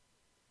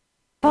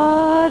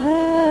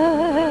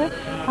Father,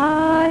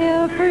 I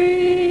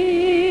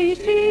appreciate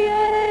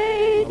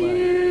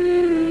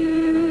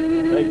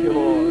you. Thank you,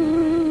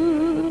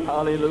 Lord.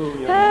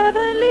 Hallelujah.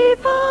 Heavenly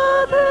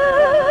Father,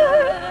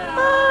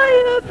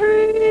 I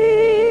appreciate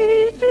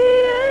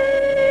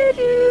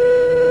you.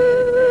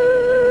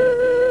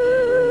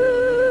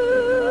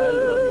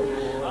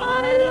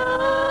 I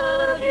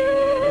love you.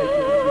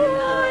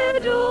 I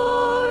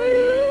adore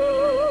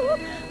you.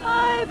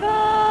 I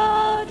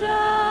bow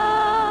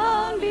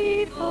down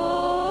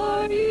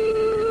before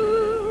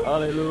you.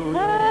 Hallelujah.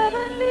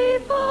 Heavenly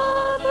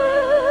Father,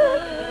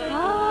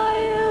 I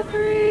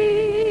appreciate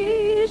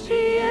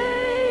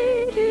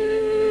you.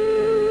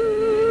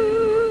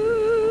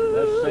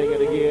 Let's sing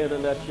it again,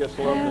 and let's just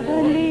love the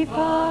Lord. Heavenly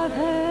Father,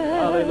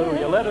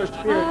 Hallelujah. Let our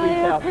spirit reach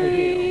I out to Him.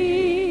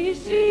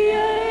 appreciate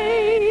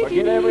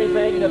Forget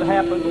everything that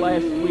happened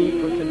last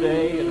week or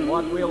today and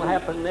what will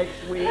happen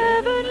next week.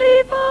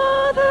 Heavenly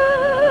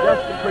Father,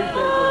 Just appreciate the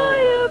Lord. I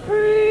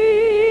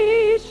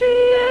appreciate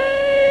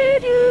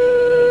you.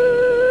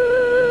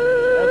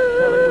 Let's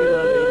tell Him we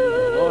love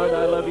Him. Lord,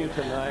 I love you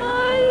tonight. I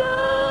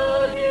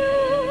love you.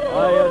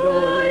 I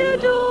adore you. I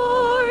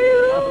adore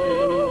you.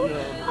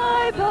 Hallelujah.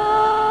 I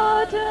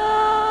bow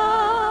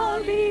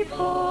down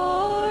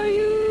before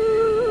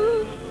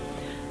you.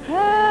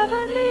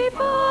 Heavenly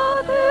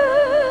Father,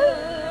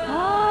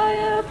 I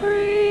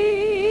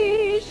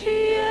appreciate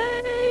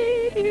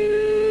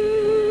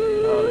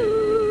you.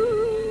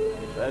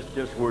 Hallelujah. Let's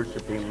just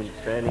worship Him and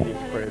stand in His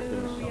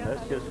presence.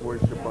 Let's just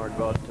worship our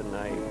God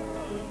tonight.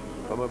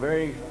 From a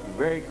very,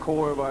 very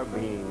core of our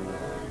being,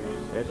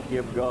 let's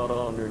give God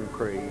honor and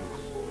praise.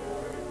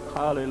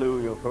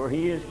 Hallelujah. For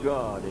He is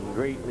God and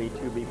greatly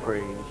to be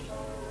praised.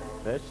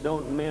 Let's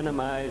don't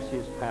minimize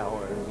His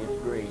power and His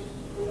grace.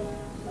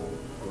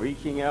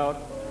 Reaching out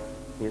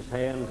His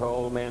hand to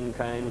all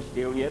mankind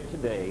still yet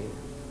today.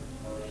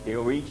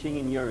 Still reaching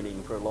and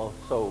yearning for lost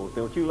souls.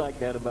 Don't you like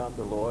that about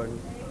the Lord?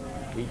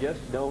 He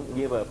just don't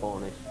give up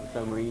on us for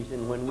some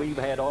reason. When we've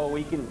had all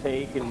we can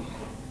take and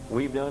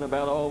we've done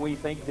about all we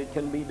think that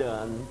can be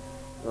done,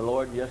 the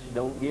Lord just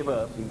don't give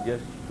up. He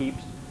just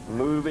keeps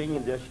moving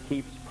and just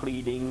keeps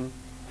pleading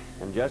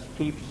and just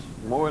keeps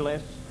more or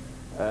less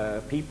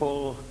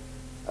people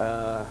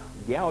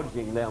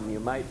gouging them, you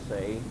might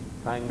say,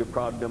 trying to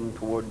prod them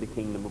toward the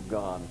kingdom of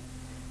God.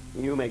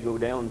 You may go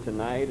down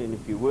tonight, and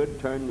if you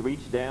would,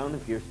 reach down,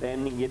 if you're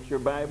standing, get your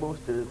Bibles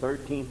to the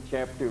 13th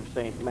chapter of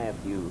St.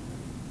 Matthew.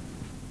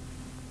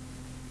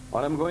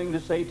 What I'm going to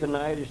say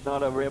tonight is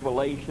not a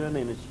revelation,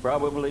 and it's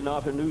probably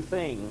not a new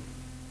thing,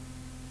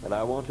 but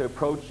I want to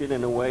approach it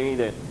in a way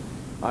that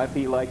I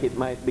feel like it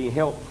might be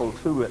helpful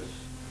to us.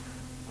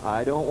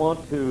 I don't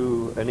want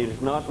to, and it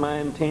is not my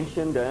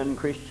intention to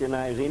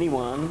unchristianize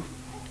anyone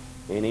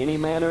in any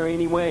manner or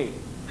any way.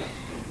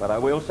 But I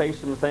will say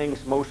some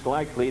things most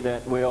likely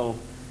that will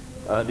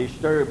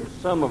disturb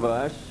some of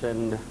us,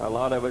 and a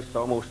lot of us,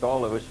 almost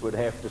all of us, would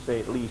have to say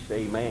at least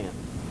amen.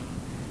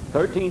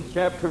 13th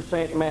chapter of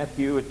St.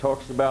 Matthew, it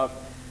talks about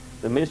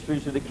the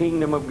mysteries of the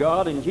kingdom of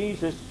God, and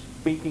Jesus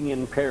speaking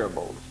in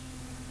parables.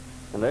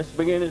 And let's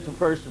begin at the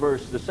first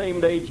verse. The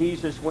same day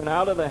Jesus went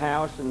out of the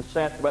house and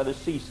sat by the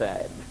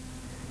seaside.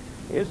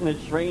 Isn't it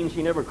strange?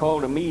 He never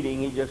called a meeting.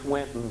 He just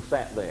went and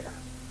sat there,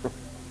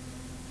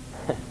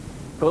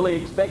 fully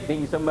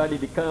expecting somebody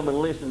to come and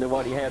listen to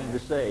what he had to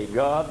say.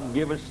 God,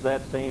 give us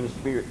that same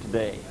spirit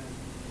today.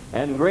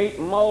 And great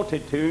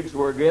multitudes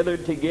were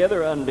gathered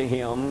together unto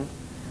him,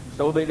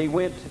 so that he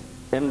went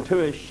into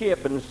a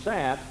ship and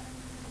sat,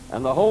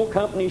 and the whole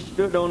company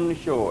stood on the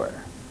shore.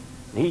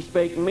 And he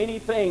spake many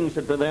things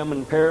unto them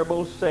in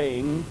parables,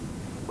 saying,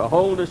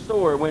 Behold, a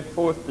sower went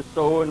forth to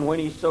sow, and when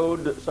he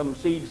sowed, some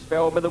seeds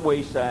fell by the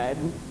wayside.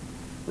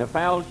 The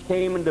fowls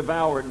came and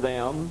devoured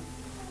them.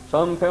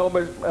 Some fell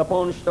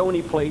upon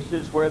stony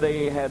places where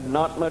they had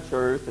not much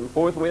earth, and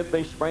forthwith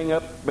they sprang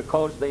up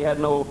because they had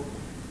no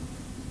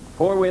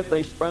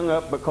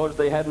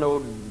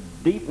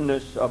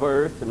deepness of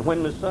earth. And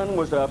when the sun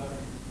was up,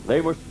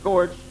 they were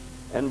scorched,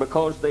 and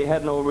because they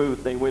had no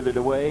root, they withered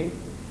away.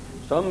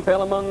 Some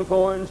fell among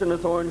thorns, and the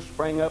thorns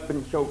sprang up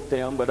and choked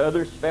them. But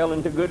others fell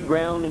into good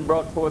ground and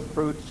brought forth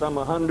fruit, some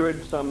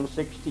 100, some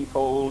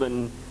 60-fold,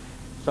 and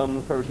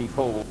some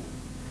 30-fold.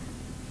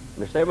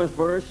 The 7th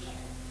verse,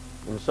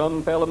 and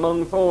some fell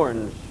among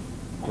thorns,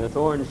 and the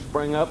thorns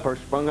sprung up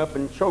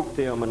and choked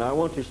them. And I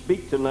want to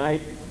speak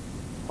tonight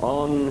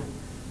on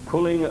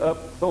pulling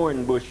up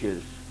thorn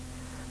bushes.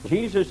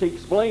 Jesus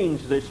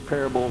explains this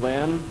parable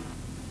then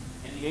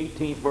in the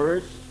 18th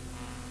verse.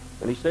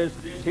 And he says,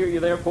 Hear ye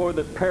therefore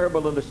the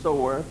parable of the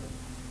sower.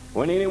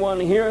 When anyone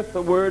heareth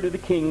the word of the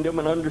kingdom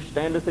and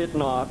understandeth it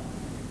not,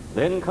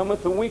 then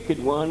cometh the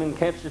wicked one and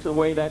catcheth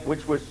away that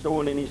which was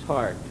sown in his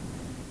heart.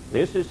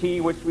 This is he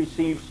which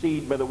received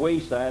seed by the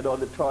wayside or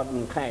the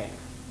trodden path.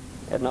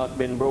 Had not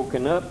been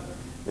broken up.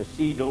 The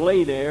seed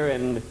lay there,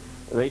 and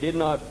they did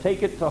not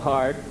take it to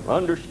heart.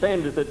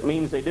 Understandeth it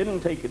means they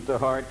didn't take it to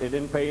heart. They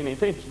didn't pay any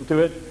attention to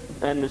it.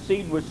 And the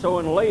seed was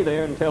sown lay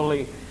there until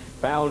the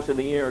fowls of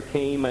the air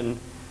came and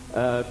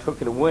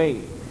took it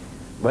away.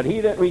 But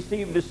he that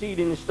received the seed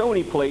in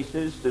stony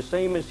places, the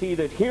same is he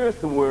that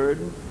heareth the word,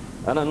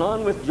 and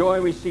anon with joy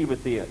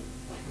receiveth it.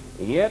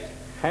 Yet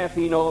hath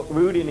he no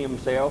root in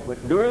himself,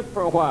 but dureth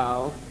for a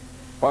while.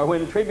 For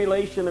when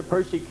tribulation or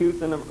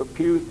persecution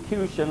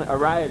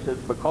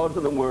ariseth because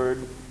of the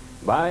word,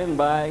 by and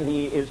by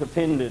he is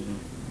offended.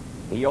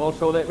 He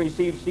also that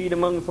received seed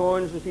among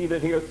thorns is he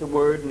that heareth the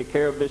word, and the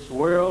care of this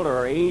world,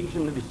 or age,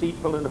 and the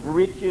deceitfulness of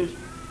riches,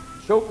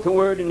 choke the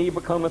word, and he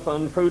becometh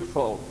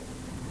unfruitful.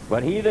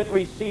 But he that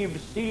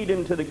received seed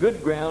into the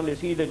good ground is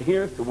he that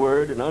heareth the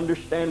word, and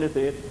understandeth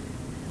it,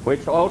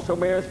 which also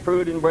beareth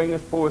fruit, and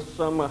bringeth forth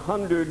some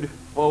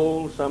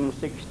 100-fold, some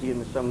 60,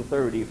 and some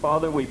 30.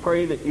 Father, we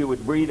pray that you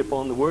would breathe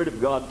upon the word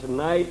of God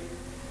tonight.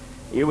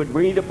 You would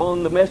breathe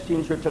upon the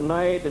messenger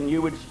tonight, and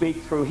you would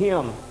speak through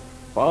him.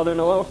 Father,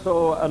 and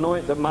also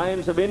anoint the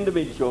minds of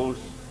individuals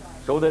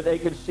so that they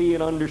could see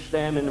and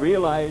understand and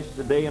realize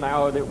the day and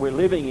hour that we're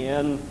living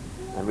in,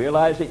 and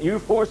realize that you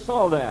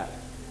foresaw that.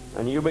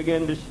 And you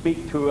begin to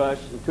speak to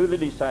us and to the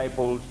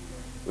disciples.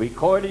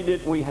 Recorded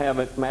it, we have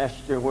it,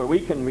 Master, where we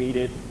can read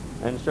it,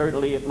 and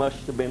certainly it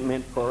must have been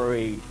meant for our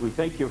age. We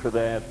thank you for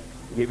that.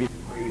 Give you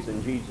praise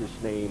in Jesus'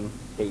 name.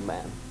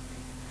 Amen.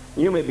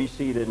 You may be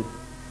seated.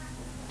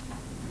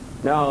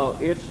 Now,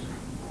 it's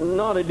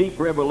not a deep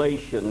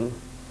revelation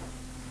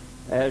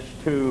as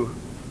to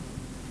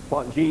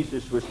what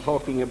Jesus was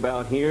talking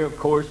about here. Of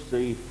course,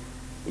 you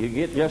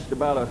get just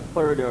about a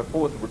third or a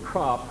fourth of a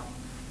crop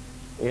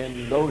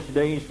in those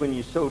days when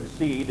you sowed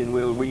seed, and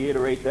we'll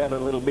reiterate that a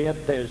little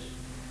bit. There's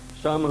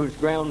some whose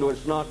ground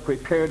was not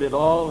prepared at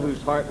all,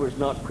 whose heart was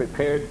not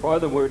prepared for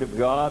the Word of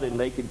God, and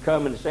they could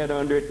come and sit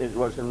under it. It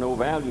was of no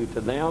value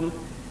to them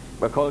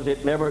because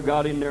it never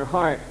got in their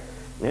heart.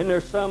 Then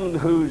there's some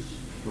whose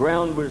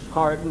ground was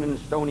hardened in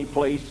stony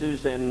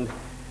places and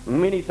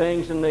many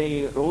things, and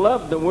they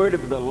loved the Word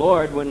of the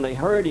Lord when they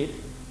heard it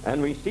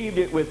and received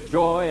it with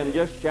joy and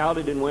just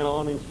shouted and went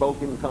on and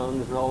spoke in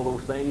tongues and all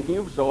those things.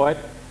 You saw it.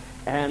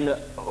 And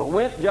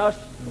went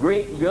just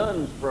great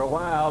guns for a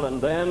while,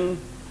 and then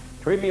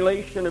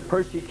tribulation or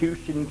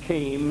persecution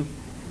came,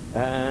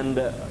 and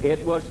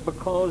it was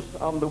because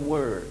of the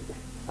Word.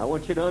 I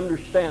want you to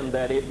understand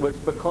that. It was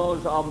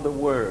because of the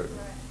Word.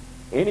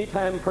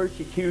 Anytime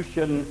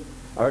persecution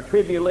or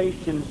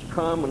tribulations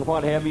come and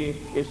what have you,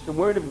 it's the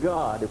Word of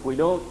God. If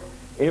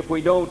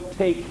we don't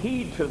take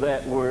heed to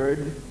that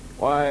Word,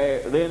 why,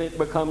 then it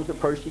becomes a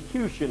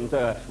persecution to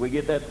us. We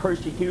get that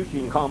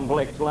persecution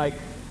complex, like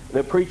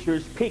the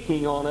preacher's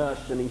picking on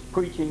us, and he's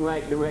preaching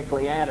right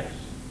directly at us.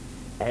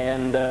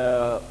 And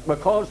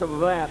because of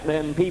that,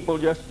 then people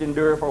just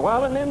endure for a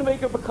while, and then they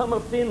can become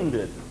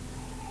offended.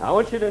 I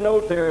want you to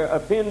note they're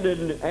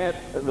offended at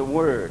the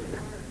Word.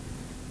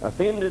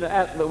 Offended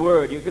at the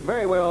Word. You could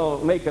very well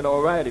make it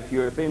all right if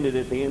you're offended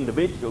at the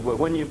individual, but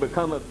when you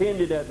become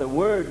offended at the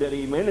Word that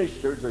he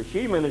ministers or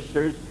she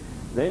ministers,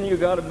 then you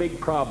got a big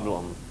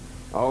problem.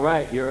 All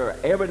right, you're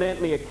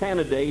evidently a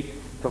candidate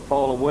to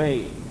fall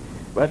away.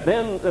 But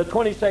then the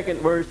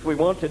 22nd verse we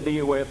want to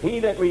deal with. He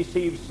that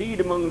receives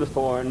seed among the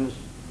thorns,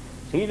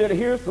 he that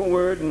heareth the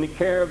word, and the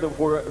care of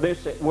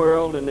this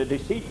world, and the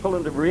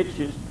deceitfulness of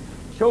riches,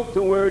 choke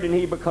the word, and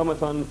he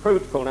becometh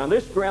unfruitful. Now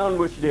this ground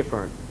was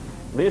different.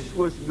 This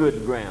was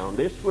good ground.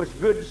 This was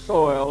good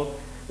soil.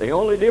 The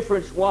only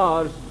difference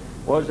was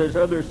there's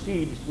other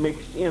seeds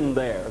mixed in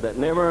there that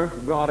never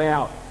got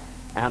out.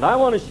 And I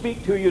want to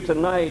speak to you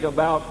tonight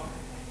about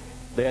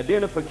the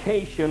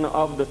identification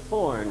of the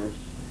thorns,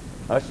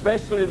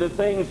 especially the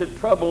things that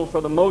trouble,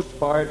 for the most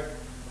part,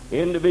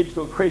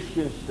 individual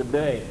Christians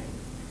today.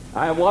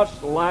 I have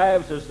watched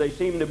lives as they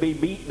seem to be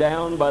beat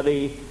down by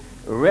the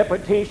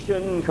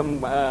repetition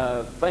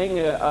thing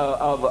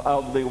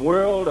of the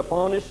world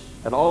upon us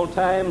at all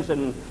times,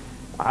 and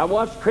I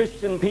watched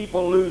Christian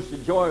people lose the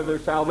joy of their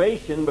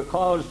salvation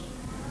because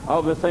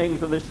of the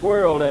things of this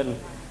world, and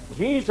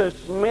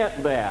Jesus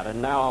meant that.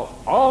 And now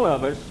all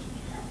of us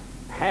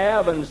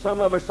have, and some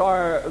of us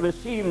are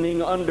this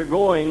evening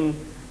undergoing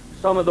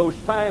some of those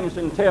times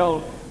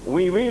until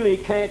we really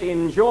can't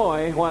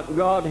enjoy what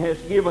God has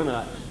given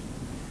us.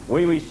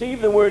 We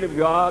receive the Word of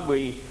God,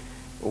 we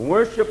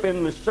worship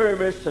in the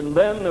service, and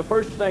then the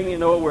first thing you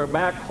know, we're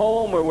back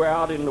home or we're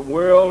out in the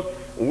world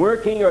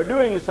working or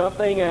doing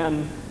something,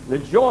 and the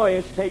joy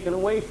is taken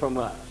away from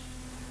us.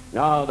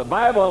 Now, the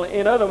Bible,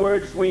 in other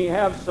words, we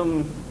have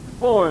some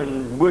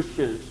thorn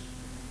bushes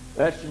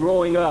that's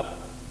growing up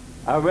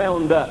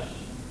around us.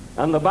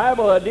 And the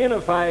Bible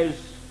identifies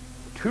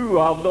two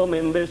of them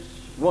in this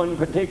one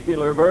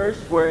particular verse,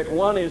 where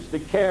one is the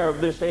care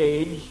of this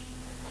age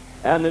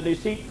and the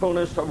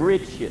deceitfulness of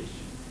riches.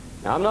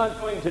 Now, I'm not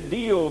going to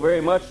deal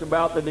very much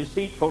about the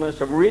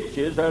deceitfulness of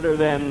riches, other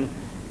than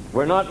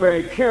we're not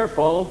very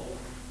careful.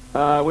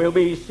 We'll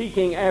be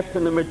seeking after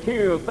the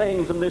material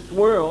things of this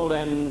world,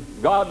 and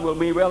God will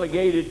be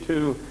relegated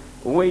to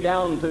way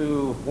down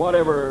to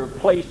whatever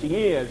place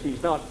he is.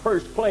 He's not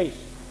first place.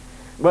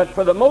 But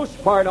for the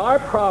most part, our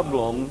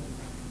problem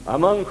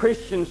among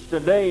Christians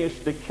today is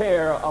the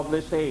care of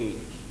this age,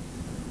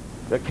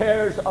 the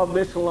cares of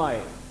this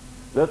life.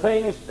 the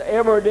things,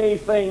 everyday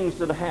things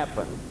that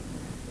happen,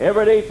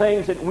 everyday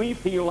things that we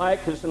feel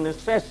like is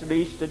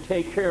necessities to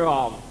take care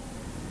of.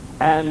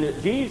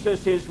 And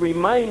Jesus is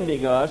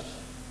reminding us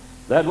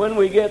that when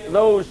we get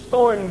those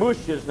thorn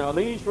bushes, now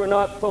these were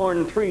not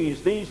thorn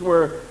trees, these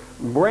were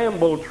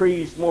bramble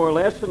trees more or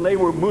less, and they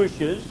were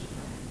bushes,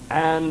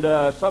 and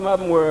some of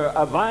them were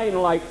a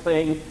vine-like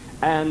thing,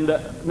 and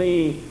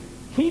the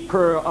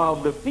keeper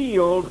of the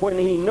field, when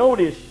he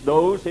noticed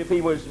those, if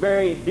he was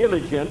very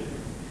diligent,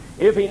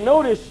 if he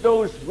noticed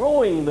those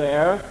growing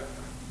there,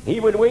 he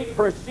would wait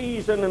for a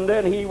season and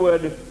then he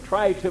would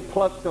try to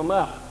pluck them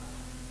up.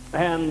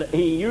 And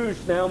he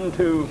used them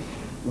to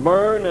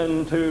burn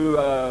and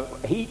to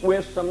heat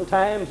with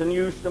sometimes, and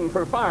used them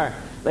for fire.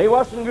 They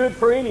wasn't good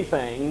for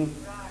anything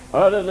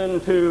other than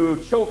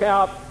to choke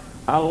out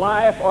a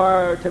life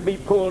or to be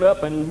pulled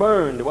up and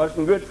burned. It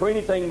wasn't good for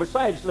anything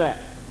besides that.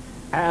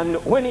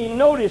 And when he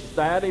noticed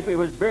that, if he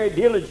was very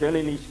diligent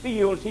in his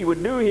fields, he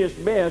would do his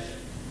best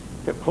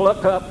to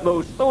pluck up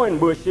those thorn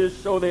bushes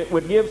so that it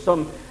would give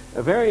some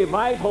very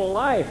vital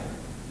life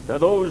to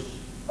those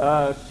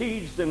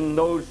seeds and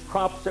those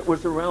crops that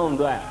was around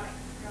that.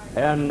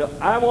 And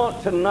I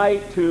want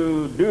tonight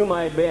to do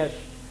my best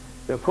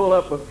to pull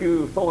up a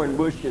few thorn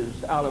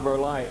bushes out of our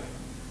life,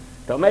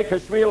 to make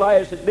us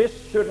realize that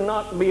this should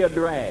not be a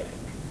drag.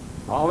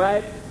 All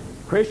right?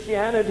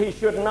 Christianity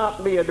should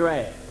not be a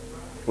drag.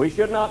 We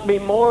should not be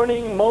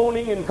mourning,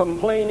 moaning, and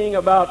complaining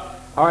about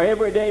our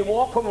everyday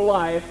walk of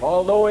life,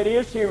 although it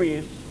is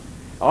serious,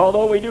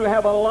 although we do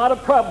have a lot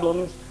of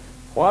problems.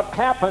 What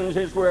happens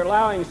is we're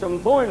allowing some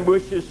thorn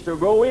bushes to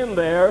grow in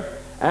there,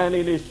 and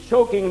it is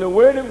choking the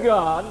Word of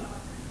God.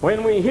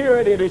 When we hear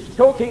it, it is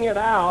choking it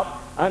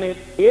out, and it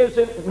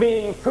isn't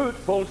being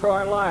fruitful to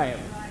our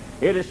lives.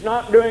 It is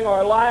not doing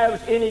our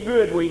lives any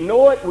good. We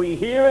know it, we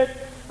hear it,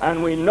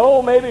 and we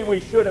know maybe we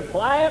should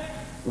apply it,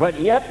 but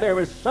yet there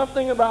is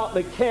something about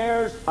the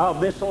cares of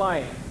this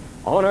life,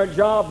 on our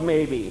job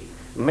maybe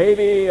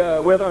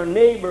with our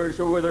neighbors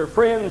or with our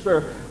friends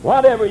or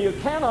whatever. You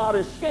cannot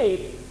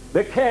escape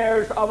the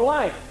cares of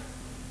life.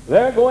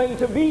 They're going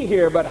to be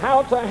here, but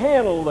how to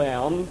handle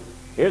them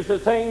is the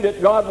thing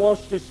that God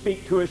wants to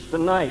speak to us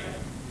tonight.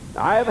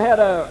 I've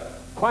had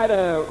quite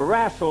a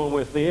wrestle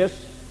with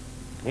this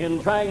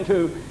in trying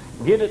to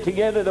get it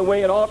together the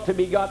way it ought to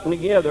be gotten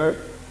together,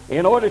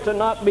 in order to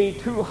not be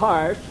too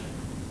harsh,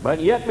 but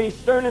yet be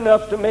stern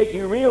enough to make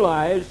you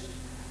realize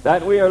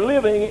that we are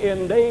living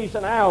in days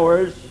and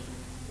hours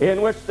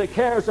in which the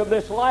cares of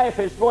this life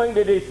is going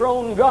to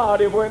dethrone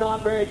God if we're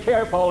not very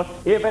careful,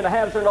 if it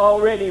hasn't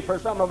already for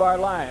some of our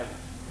lives.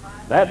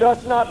 That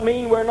does not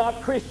mean we're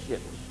not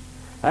Christians.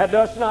 That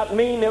does not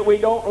mean that we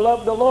don't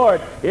love the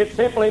Lord. It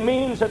simply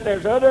means that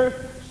there's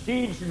other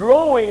seeds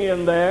growing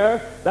in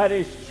there that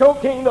is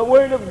choking the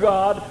Word of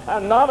God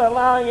and not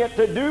allowing it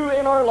to do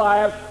in our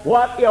lives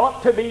what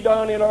ought to be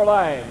done in our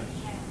lives.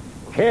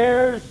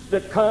 Cares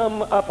that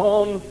come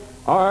upon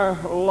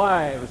our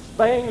lives.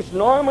 Things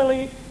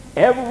normally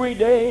every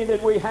day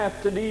that we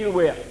have to deal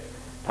with.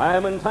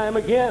 Time and time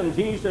again,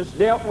 Jesus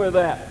dealt with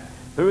that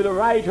through the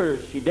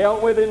writers. He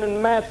dealt with it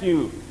in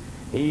Matthew.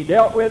 He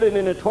dealt with it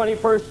in the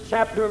 21st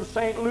chapter of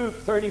St. Luke,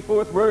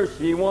 34th verse.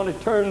 If you want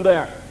to turn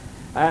there.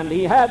 And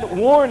he had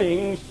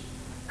warnings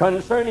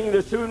concerning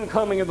the soon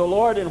coming of the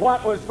Lord and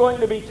what was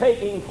going to be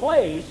taking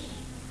place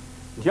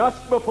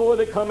just before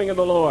the coming of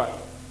the Lord.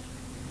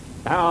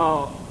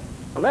 Now,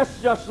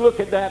 let's just look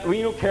at that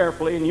real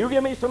carefully, and you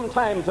give me some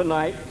time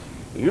tonight.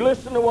 You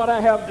listen to what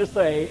I have to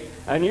say,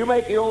 and you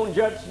make your own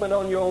judgment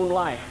on your own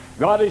life.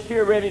 God is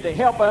here ready to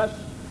help us.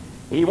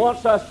 He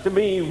wants us to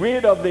be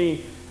rid of the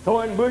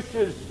thorn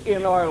bushes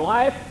in our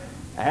life,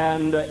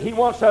 and He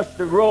wants us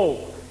to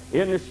grow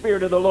in the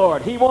Spirit of the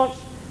Lord. He wants,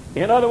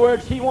 in other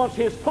words, He wants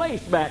His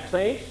place back,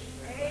 saints.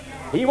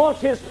 He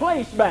wants His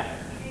place back.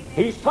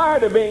 He's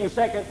tired of being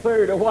second,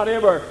 third, or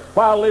whatever,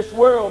 while this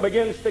world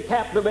begins to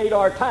captivate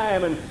our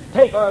time and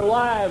take our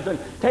lives and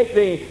take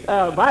the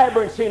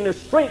vibrancy and the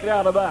strength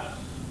out of us.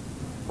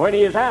 When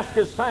He has asked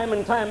us time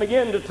and time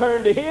again to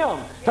turn to Him,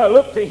 to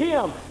look to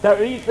Him, that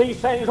these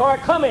things are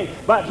coming,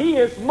 but He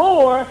is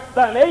more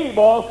than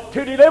able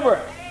to deliver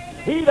us.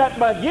 He that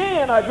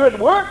began a good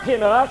work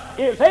in us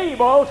is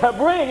able to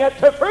bring it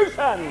to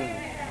fruition.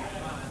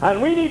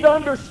 And we need to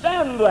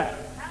understand that.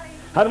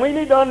 And we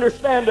need to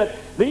understand that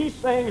these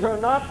things are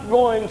not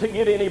going to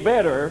get any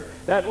better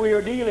that we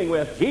are dealing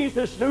with.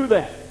 Jesus knew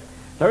that.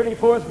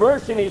 34th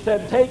verse, and He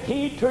said, "Take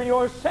heed to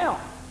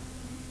yourself,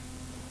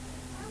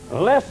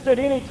 lest at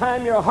any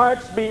time your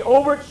hearts be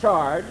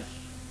overcharged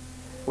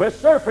with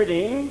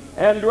surfeiting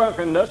and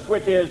drunkenness,"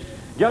 which is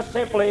just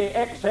simply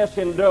excess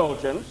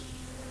indulgence,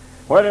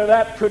 whether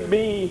that could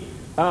be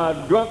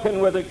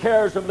drunken with the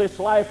cares of this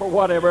life or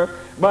whatever.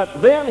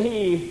 But then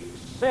He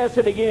says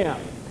it again,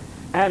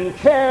 "and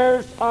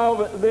cares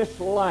of this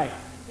life."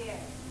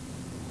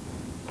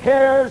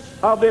 Cares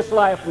of this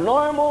life,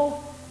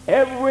 normal,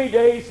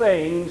 everyday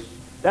things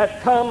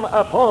that come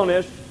upon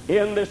us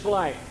in this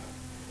life.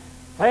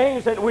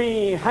 Things that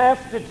we have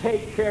to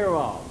take care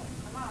of.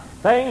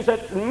 things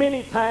that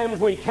many times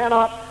we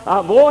cannot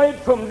avoid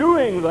from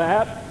doing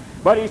that.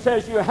 But he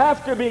says you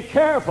have to be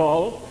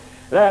careful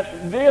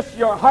that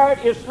your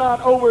heart is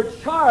not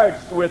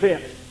overcharged with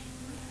it.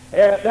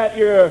 That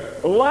your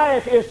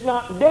life is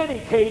not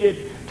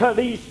dedicated to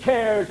these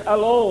cares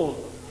alone.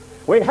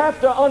 We have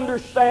to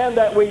understand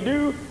that we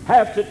do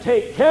have to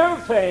take care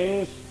of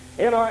things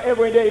in our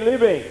everyday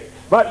living,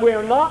 but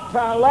we're not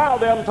to allow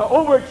them to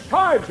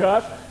overcharge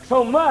us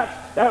so much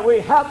that we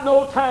have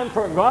no time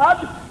for God,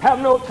 have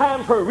no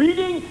time for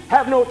reading,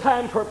 have no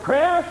time for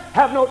prayer,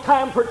 have no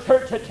time for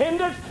church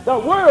attendance. The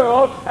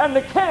world and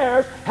the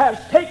cares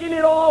has taken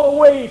it all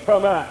away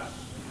from us.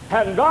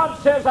 And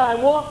God says, I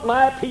want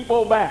my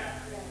people back.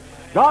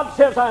 God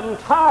says, I'm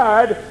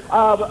tired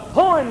of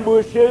thorn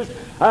bushes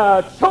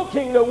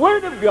choking the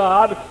Word of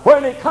God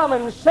when they come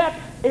and sit,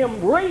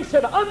 embrace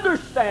it,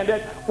 understand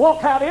it,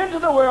 walk out into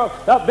the world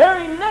the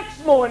very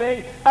next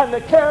morning, and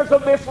the cares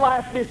of this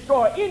life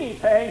destroy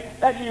anything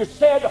that you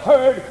said,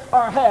 heard,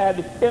 or had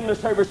in the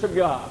service of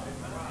God.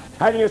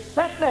 And you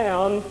sit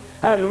down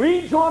and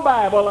read your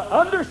Bible and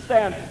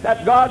understand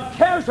that God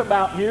cares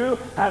about you,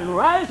 and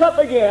rise up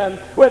again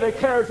with the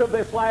cares of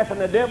this life, and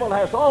the devil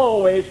has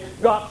always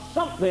got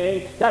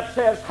something that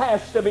says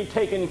has to be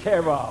taken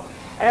care of.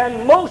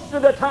 And most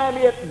of the time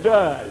it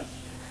does.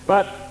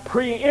 But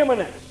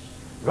preeminence.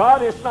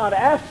 God is not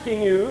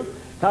asking you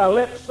to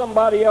let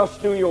somebody else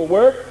do your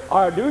work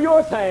or do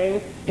your thing.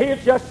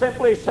 He's just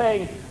simply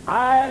saying,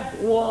 I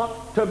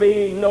want to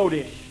be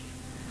noticed.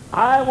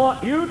 I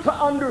want you to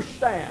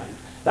understand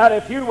that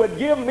if you would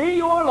give me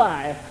your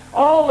life,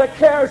 all the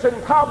cares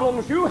and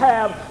problems you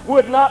have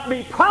would not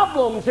be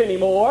problems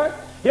anymore.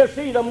 You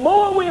see, the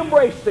more we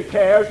embrace the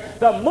cares,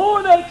 the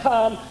more they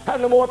come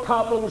and the more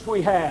problems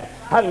we have.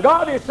 And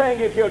God is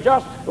saying, if you'll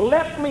just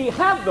let me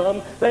have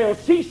them, they'll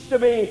cease to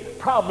be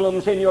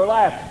problems in your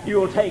life.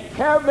 You'll take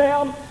care of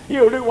them,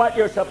 you'll do what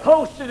you're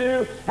supposed to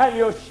do, and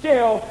you'll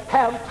still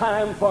have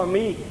time for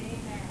me.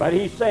 But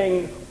he's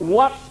saying,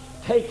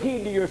 take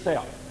heed to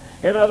yourself.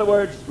 In other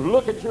words,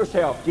 look at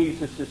yourself,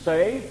 Jesus is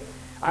saying.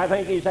 I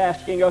think he's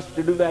asking us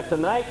to do that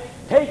tonight.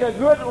 Take a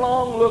good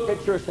long look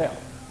at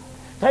yourself.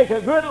 Take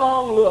a good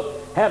long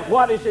look at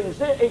what is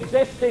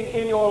existing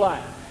in your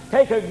life.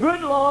 Take a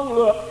good long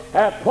look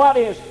at what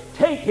is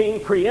taking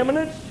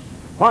preeminence,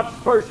 what's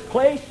first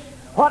place,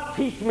 what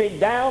keeps me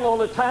down all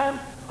the time,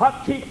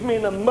 what keeps me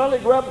in the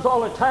mully grubs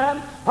all the time,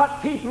 what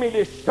keeps me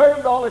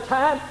disturbed all the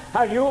time.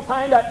 And you'll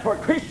find that for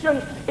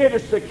Christians, it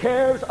is the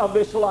cares of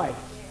this life.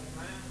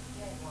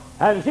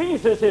 And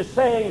Jesus is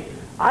saying,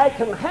 I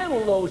can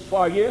handle those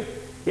for you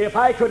if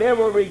I could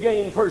ever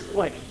regain first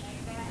place.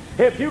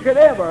 If you could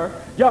ever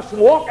just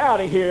walk out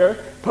of here,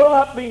 pull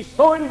up these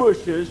thorn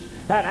bushes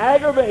that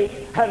aggravate,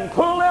 and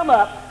pull them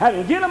up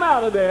and get them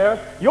out of there,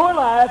 your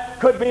life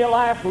could be a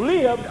life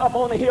lived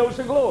upon the hills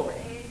of glory.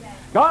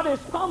 God has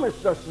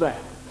promised us that.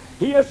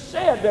 He has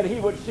said that he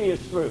would see us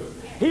through.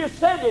 He has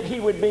said that he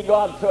would be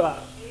God to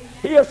us.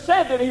 He has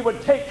said that he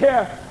would take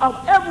care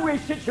of every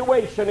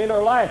situation in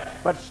our life.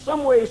 But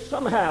some way,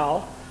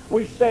 somehow,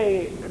 we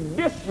stay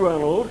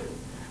disgruntled,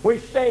 we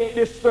stay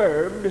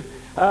disturbed,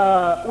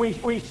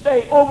 we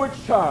stay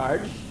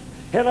overcharged.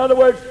 In other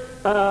words,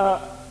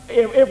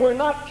 if we're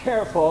not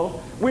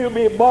careful, we'll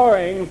be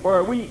boring for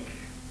a week.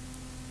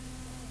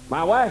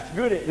 My wife's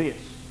good at this.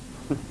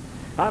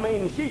 I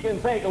mean, she can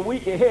think a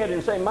week ahead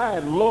and say, my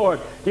Lord,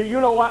 do you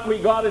know what we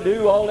got to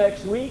do all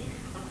next week?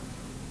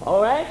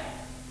 All right?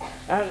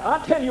 And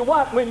I tell you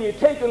what, when you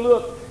take a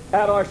look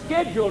at our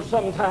schedule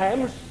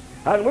sometimes,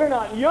 and we're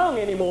not young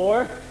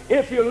anymore,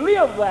 if you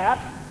live that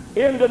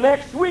into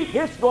next week,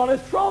 it's going to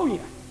throw you.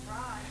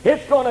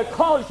 It's going to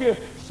cause you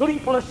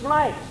sleepless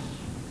nights.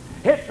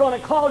 It's going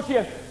to cause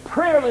you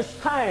prayerless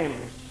times.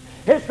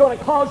 It's going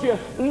to cause you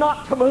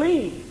not to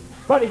believe.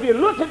 But if you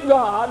look at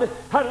God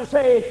and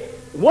say,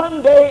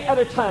 one day at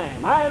a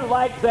time. I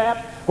like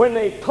that when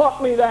they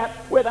taught me that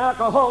with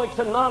Alcoholics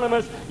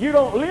Anonymous. You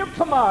don't live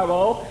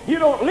tomorrow. You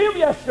don't live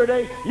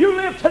yesterday. You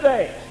live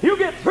today. You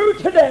get through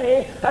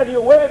today and you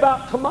worry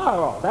about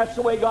tomorrow. That's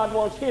the way God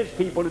wants his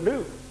people to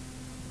do.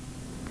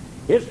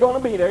 It's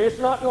going to be there. It's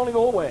not going to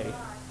go away.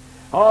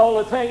 All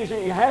the things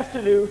that you have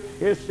to do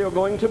is still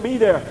going to be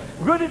there.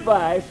 Good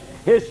advice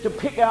is to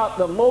pick out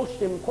the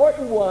most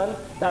important one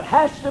that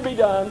has to be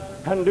done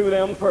and do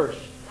them first.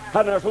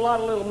 And there's a lot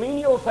of little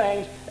menial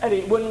things, and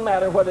it wouldn't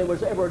matter whether it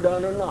was ever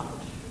done or not.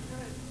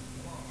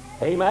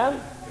 Amen?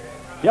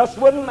 Just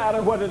wouldn't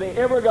matter whether they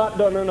ever got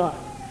done or not.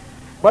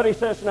 But he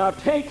says, now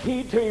take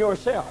heed to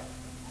yourself,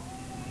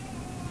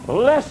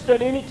 lest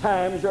at any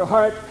times your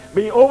heart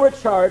be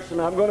overcharged, and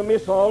I'm going to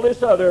miss all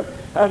this other,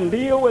 and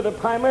deal with the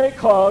primary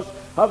cause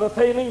of the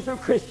failings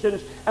of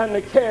Christians and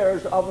the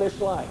cares of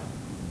this life.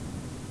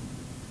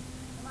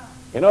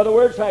 In other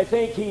words, I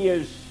think he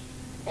is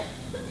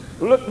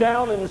looked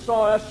down and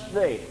saw us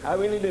today. I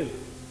really do.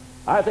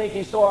 I think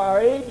he saw our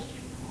age.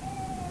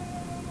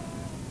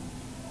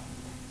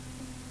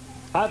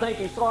 I think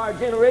he saw our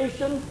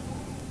generation.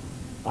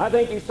 I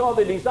think he saw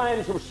the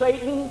designs of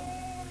Satan.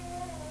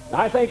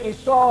 I think he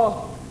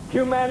saw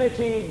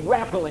humanity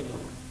grappling,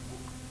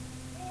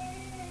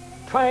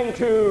 trying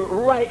to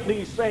right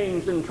these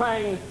things and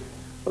trying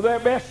their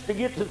best to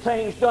get the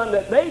things done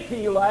that they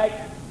feel like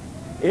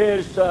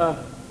is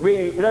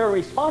they're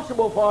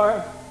responsible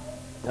for,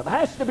 that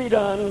has to be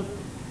done,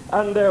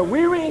 and they're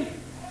weary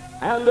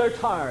and they're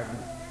tired.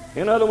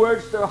 In other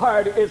words, their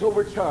heart is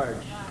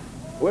overcharged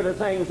with the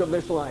things of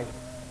this life.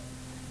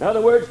 In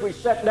other words, we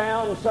sit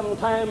down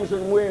sometimes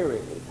and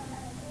weary.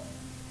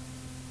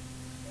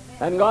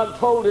 And God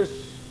told us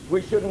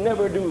we should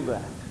never do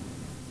that,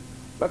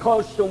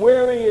 because the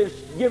weary is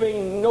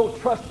giving no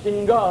trust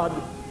in God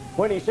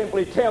when he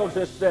simply tells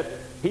us that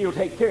he'll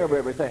take care of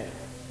everything.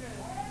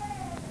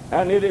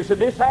 And it is a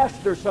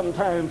disaster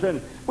sometimes,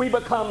 and we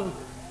become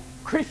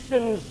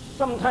Christians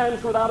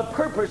sometimes without a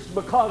purpose,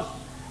 because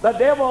the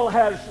devil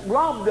has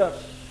robbed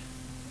us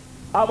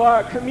of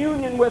our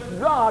communion with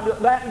God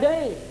that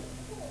day.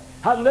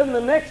 And then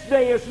the next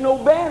day is no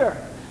better,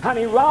 and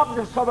he robbed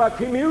us of our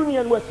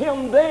communion with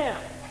him then.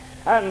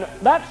 And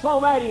that's all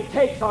right, he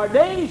takes our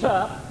days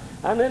up,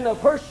 and then the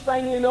first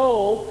thing you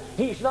know,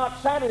 he's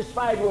not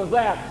satisfied with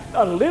that.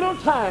 A little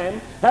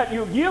time that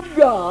you give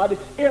God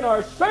in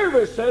our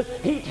services,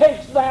 he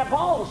takes that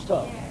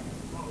also.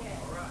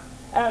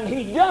 And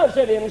he does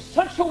it in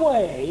such a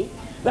way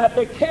that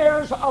the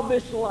cares of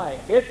this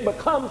life, it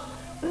becomes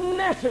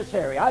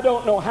necessary. I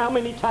don't know how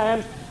many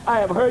times I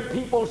have heard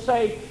people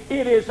say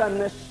it is a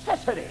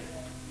necessity.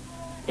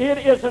 It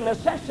is a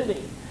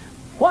necessity.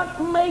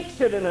 What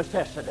makes it a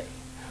necessity?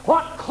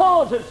 What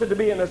causes it to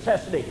be a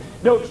necessity?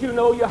 Don't you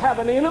know you have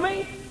an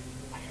enemy?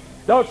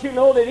 Don't you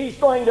know that he's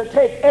going to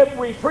take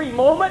every free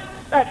moment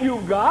that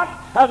you've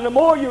got, and the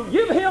more you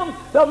give him,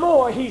 the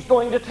more he's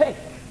going to take?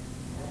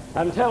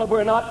 Until if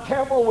we're not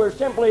careful, we're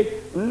simply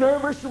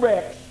nervous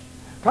wrecks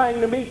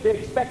trying to meet the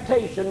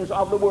expectations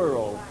of the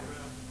world.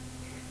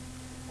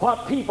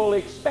 What people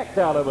expect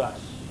out of us.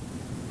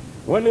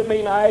 Wouldn't it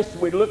be nice if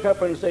we'd look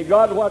up and say,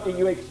 God, what do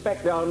you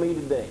expect out of me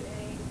today?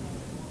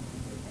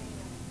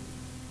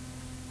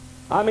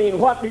 I mean,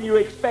 what do you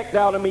expect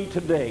out of me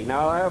today?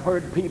 Now, I've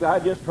heard people, I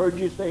just heard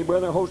you say,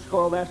 Brother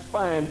Hoscall, that's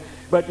fine,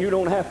 but you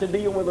don't have to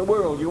deal with the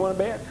world. You want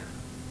to bet?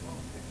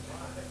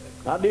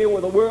 I deal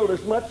with the world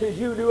as much as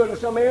you do in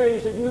some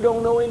areas that you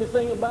don't know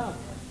anything about.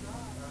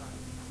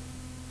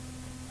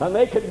 And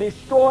they could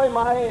destroy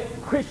my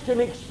Christian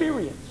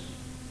experience.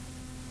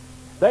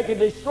 They could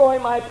destroy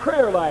my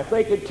prayer life.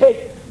 They could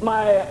take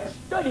my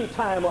study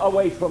time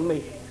away from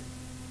me.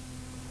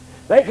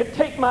 They could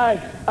take my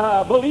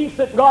belief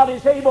that God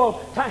is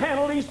able to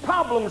handle these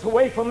problems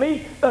away from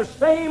me the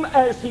same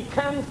as he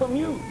can from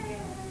you.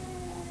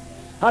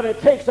 And it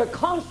takes a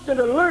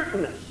constant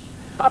alertness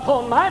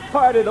upon my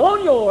part and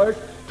on yours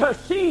to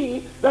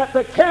see that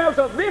the cares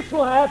of this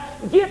life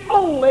get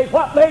only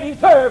what they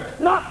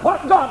deserve, not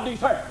what God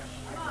deserves.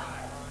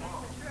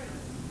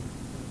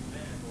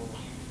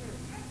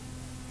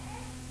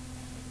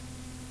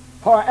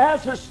 For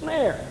as a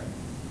snare,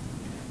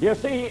 you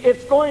see,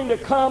 it's going to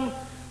come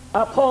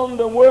upon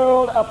the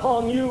world,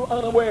 upon you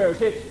unawares.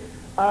 It's,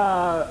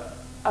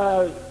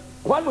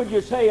 what would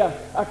you say,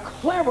 a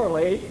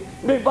cleverly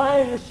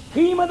divine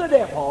scheme of the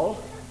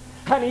devil.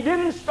 And he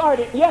didn't start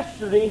it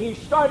yesterday, he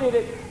started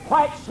it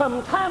quite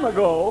some time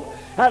ago.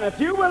 And if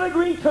you will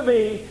agree to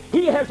me,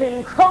 he has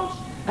encroached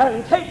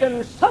and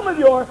taken some of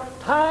your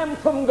time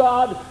from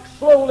God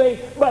slowly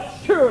but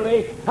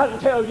surely,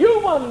 until you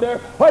wonder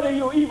whether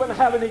you even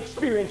have an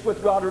experience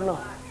with God or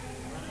not.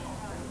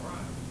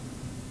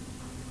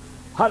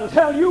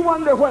 Until you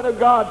wonder whether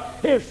God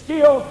is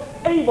still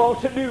able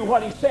to do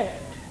what he said.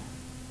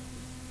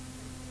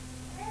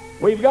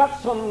 We've got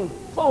some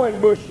thorn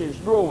bushes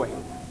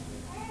growing.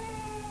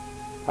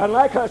 And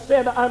like I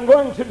said, I'm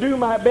going to do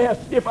my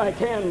best, if I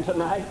can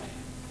tonight,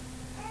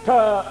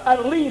 to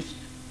at least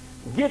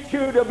get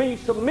you to be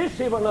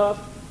submissive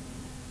enough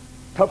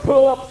to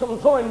pull up some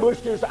thorn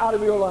bushes out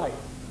of your life,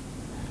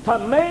 to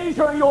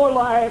measure your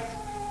life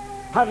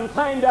and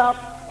find out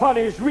what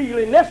is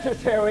really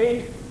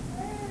necessary,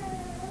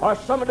 or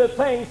some of the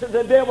things that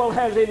the devil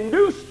has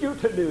induced you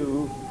to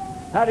do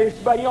that is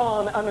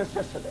beyond a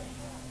necessity.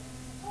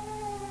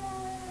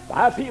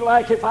 I feel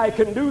like if I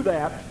can do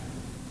that,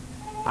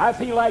 I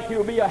feel like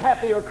you'll be a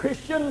happier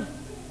Christian.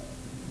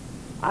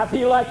 I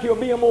feel like you'll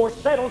be a more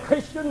settled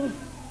Christian.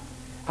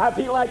 I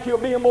feel like you'll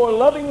be a more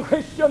loving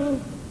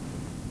Christian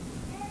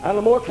and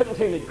a more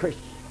contented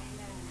Christian.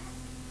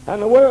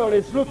 And the world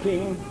is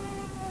looking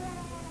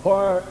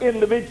for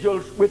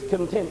individuals with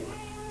contentment.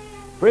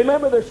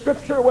 Remember the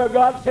scripture where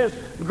God says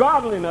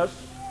godliness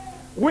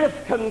with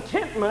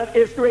contentment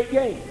is great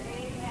gain.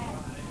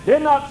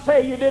 Did not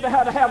say you didn't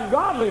have to have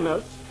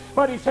godliness,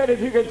 but he said if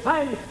you can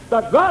find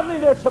the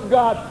godliness of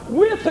God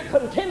with the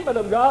contentment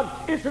of God,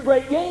 it's a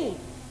great gain.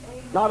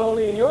 Not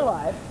only in your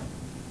life,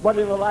 but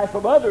in the life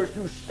of others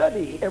who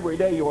study every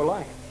day your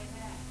life.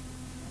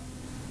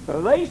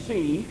 They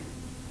see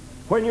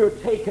when you're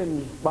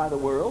taken by the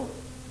world.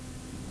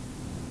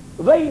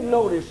 They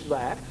notice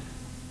that.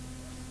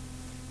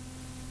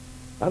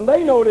 And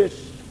they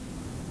notice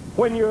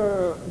when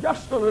you're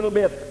just a little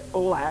bit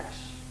lax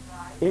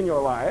in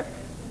your life.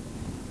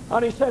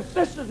 And he says,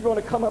 this is going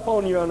to come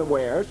upon you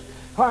unawares.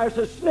 For as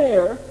a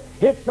snare,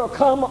 it shall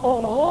come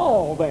on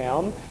all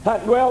them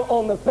that dwell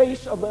on the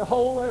face of the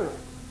whole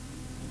earth.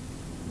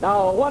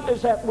 Now, what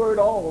does that word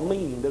all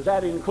mean? Does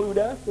that include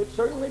us? It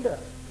certainly does.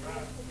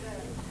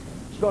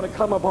 It's going to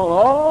come upon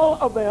all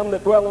of them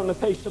that dwell on the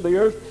face of the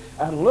earth.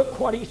 And look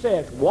what he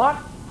says. Watch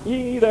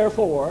ye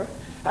therefore,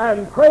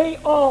 and pray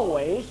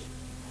always,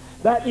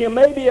 that ye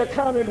may be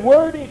accounted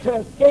worthy to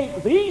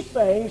escape these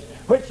things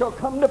which shall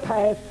come to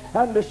pass,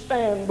 and to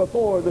stand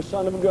before the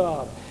Son of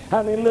God.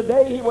 And in the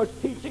day he was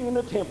teaching in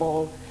the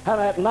temple,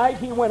 and at night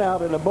he went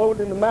out and abode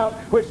in the mount,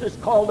 which is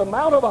called the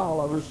Mount of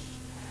Olives.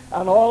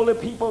 And all the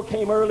people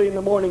came early in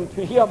the morning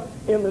to him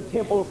in the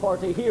temple for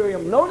to hear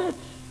him. Notice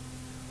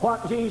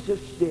what Jesus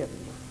did.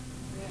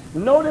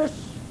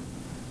 Notice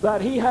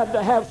that he had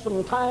to have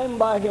some time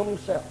by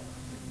himself.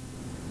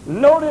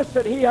 Notice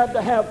that he had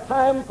to have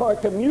time for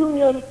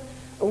communion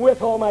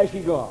with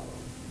Almighty God.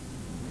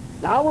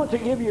 Now I want to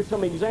give you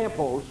some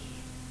examples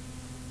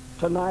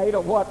tonight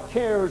of what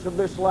cares of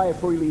this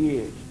life really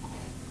is.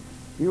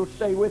 If you'll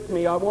stay with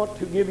me, I want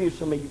to give you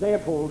some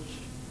examples,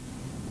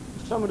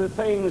 some of the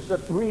things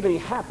that really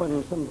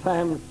happen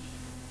sometimes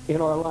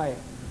in our life.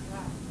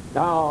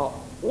 Now,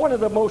 one of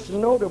the most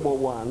notable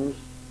ones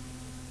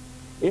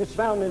is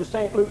found in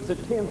St. Luke, the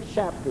 10th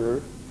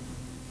chapter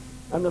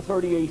and the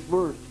 38th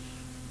verse.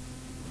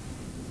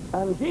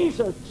 And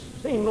Jesus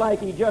seemed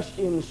like he just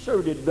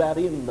inserted that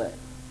in there.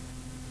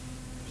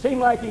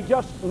 Seemed like he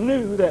just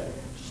knew that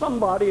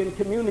somebody in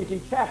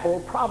Community Chapel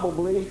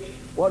probably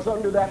was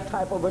under that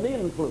type of an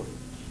influence.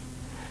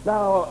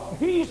 Now,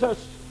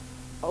 Jesus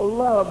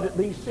loved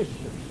these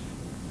sisters.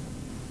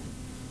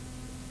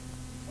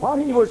 What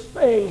he was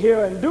saying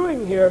here and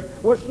doing here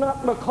was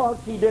not because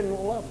he didn't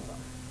love them.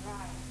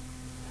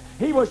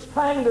 He was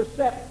trying to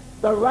set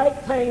the right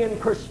thing in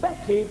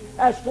perspective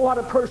as to what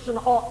a person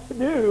ought to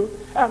do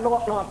and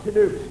ought not to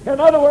do. In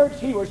other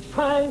words, he was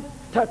trying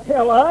to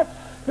tell us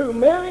through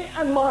Mary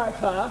and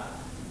Martha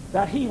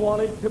that he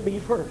wanted to be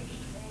first.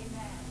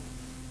 Amen.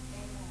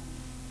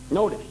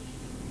 Notice,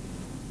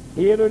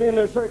 he entered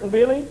into a certain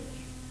village.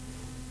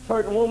 A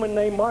certain woman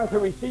named Martha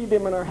received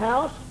him in her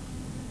house.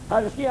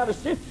 And she had a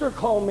sister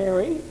called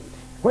Mary,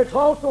 which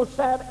also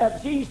sat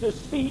at Jesus'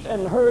 feet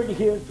and heard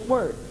his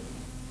word.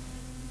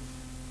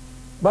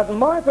 But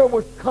Martha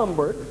was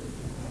cumbered,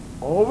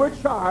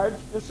 overcharged,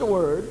 is the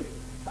word,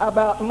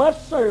 about much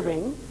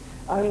serving,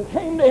 and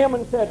came to him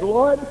and said,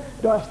 Lord,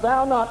 dost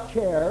thou not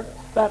care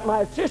that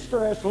my sister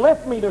has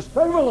left me to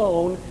serve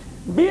alone?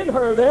 Bid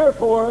her,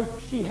 therefore,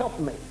 she help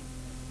me.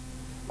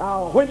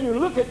 Now, when you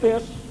look at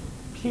this,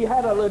 she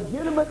had a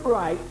legitimate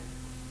right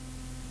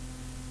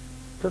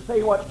to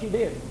say what she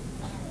did.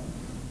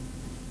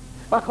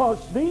 Because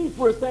these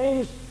were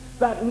things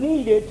that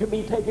needed to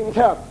be taken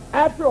care of.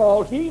 After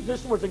all,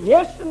 Jesus was a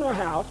guest in their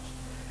house,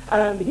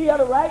 and he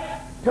had a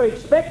right to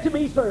expect to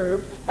be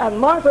served, and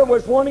Martha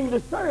was wanting to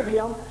serve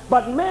him,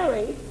 but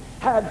Mary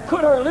had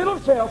put her little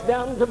self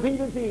down at the feet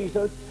of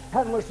Jesus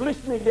and was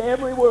listening to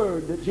every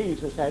word that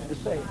Jesus had to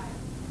say.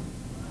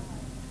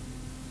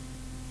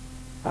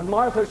 And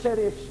Martha said,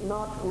 it's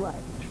not right.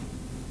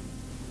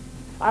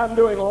 I'm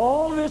doing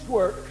all this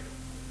work,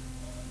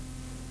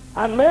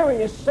 and Mary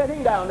is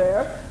sitting down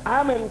there.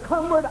 I'm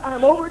encumbered.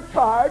 I'm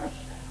overcharged.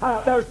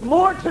 There's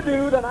more to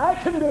do than I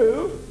can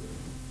do.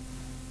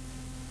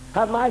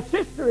 And my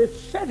sister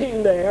is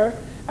sitting there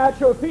at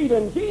your feet.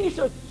 And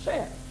Jesus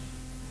says,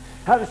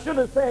 instead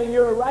of saying,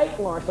 you're right,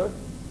 Martha,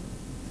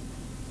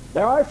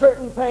 there are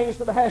certain things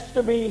that has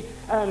to be,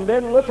 and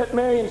then look at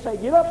Mary and say,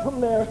 get up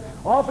from there,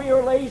 off of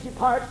your lazy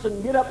parts,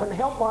 and get up and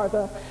help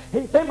Martha.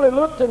 He simply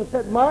looked and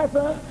said,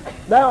 Martha,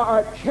 thou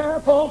art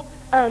careful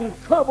and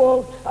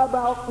troubled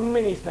about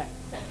many things.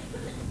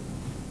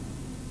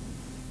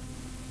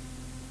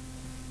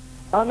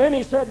 And then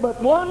he said, but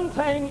one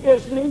thing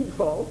is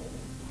needful,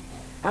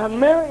 and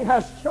Mary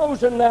has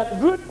chosen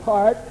that good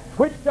part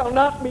which shall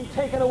not be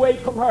taken away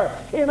from her.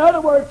 In other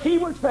words, he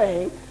was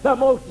saying the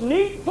most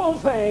needful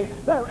thing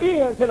there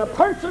is in a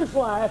person's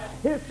life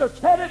is to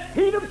sit at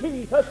the feet of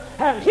Jesus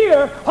and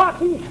hear what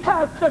he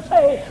has to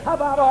say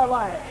about our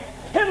life.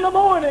 In the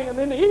morning and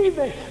in the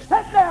evening,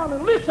 sit down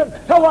and listen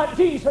to what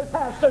Jesus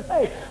has to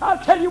say. I'll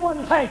tell you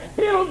one thing,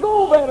 it'll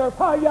go better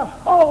for you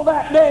all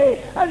that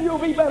day, and you'll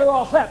be better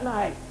off that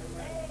night.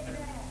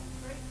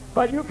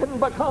 But you can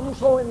become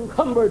so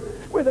encumbered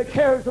with the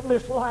cares of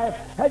this life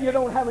and you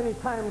don't have any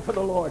time for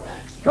the Lord.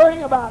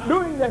 Scurrying about,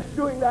 doing this,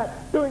 doing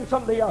that, doing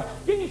something else.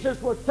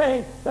 Jesus was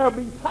saying there'll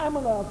be time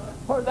enough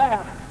for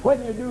that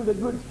when you do the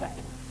good thing.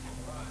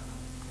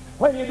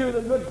 When you do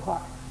the good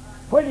part.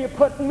 When you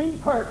put me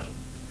first.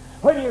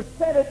 When you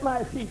sit at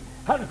my feet.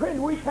 And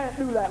friend, we can't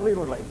do that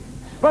literally.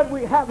 But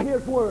we have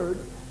his word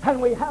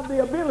and we have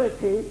the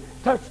ability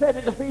to sit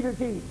at the feet of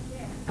Jesus.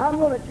 I'm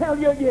going to tell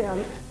you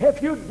again,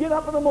 if you get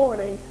up in the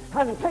morning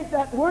and take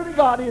that Word of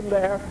God in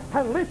there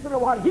and listen to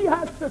what He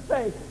has to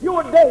say,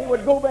 your day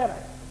would go better.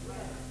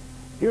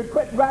 You'd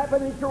quit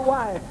griping at your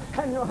wife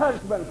and your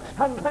husband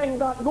and things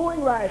not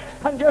going right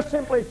and just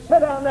simply sit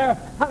down there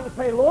and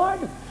say, Lord,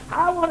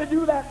 I want to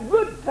do that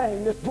good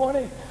thing this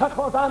morning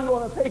because I'm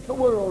going to face the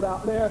world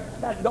out there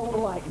that don't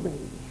like me.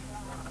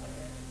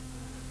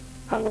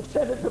 And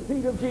sit at the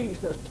feet of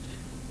Jesus.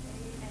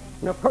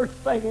 And the first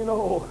thing you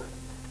know,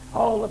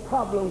 all the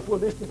problems will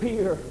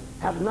disappear.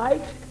 At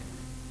night,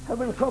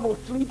 having trouble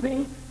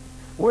sleeping,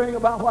 worrying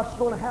about what's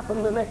going to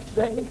happen the next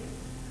day,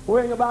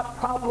 worrying about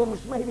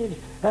problems maybe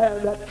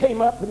that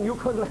came up and you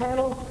couldn't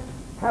handle,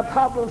 have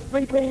problems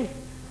sleeping,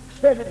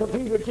 sit at the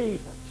feet of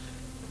Jesus.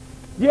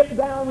 Get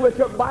down with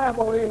your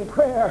Bible in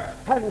prayer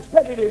and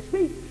sit at his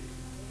feet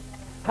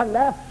and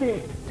ask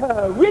him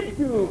to rid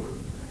you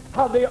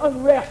of the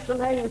unrest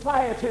and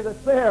anxiety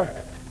that's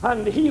there.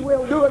 And he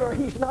will do it or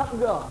he's not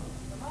God.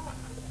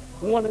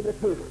 One of the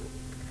two.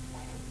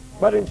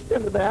 But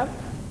instead of that,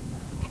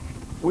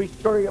 we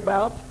scurry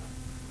about.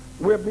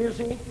 We're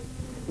busy.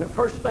 And the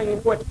first thing in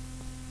what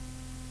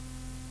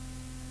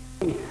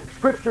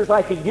scriptures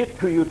I could get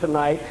to you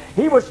tonight,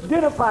 he was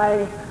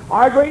identifying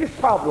our greatest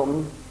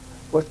problem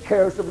was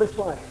cares of this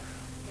life.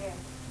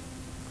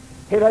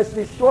 It has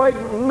destroyed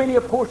many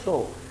a poor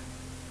soul.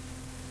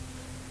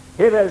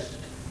 It has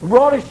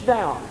brought us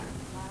down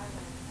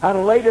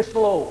and laid us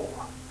low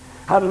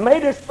and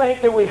made us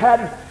think that we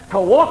had to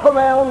walk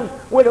around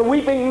with a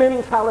weeping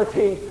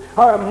mentality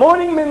or a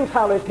mourning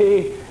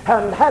mentality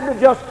and had to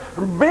just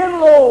bend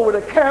low with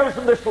the cares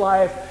of this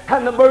life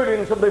and the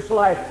burdens of this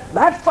life.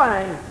 That's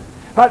fine.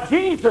 But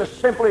Jesus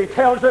simply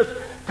tells us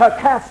to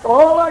cast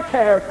all our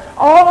cares,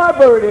 all our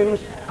burdens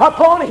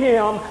upon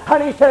him.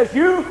 And he says,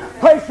 you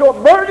place your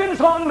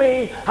burdens on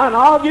me and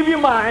I'll give you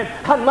mine,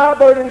 and my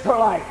burdens are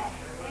light.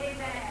 Amen.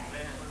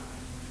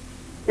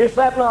 Is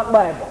that not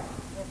Bible?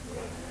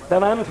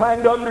 Then I'm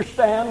trying to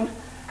understand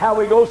how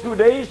we go through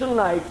days and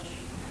nights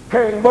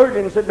carrying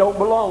burdens that don't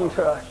belong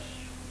to us,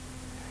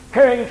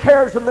 carrying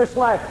cares of this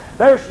life.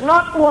 There's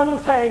not one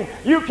thing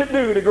you can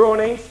do to grow an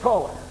inch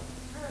taller.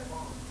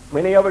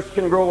 Many of us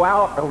can grow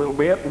out a little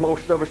bit,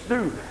 most of us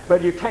do,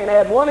 but you can't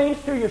add 1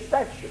 inch to your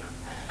stature.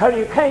 And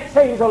you can't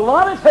change a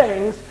lot of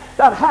things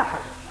that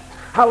happen.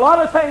 A lot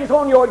of things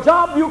on your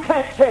job you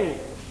can't change.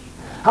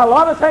 A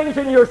lot of things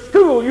in your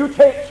school you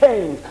can't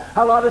change.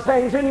 A lot of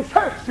things in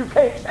church you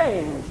can't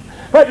change.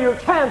 But you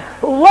can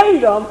lay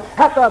them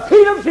at the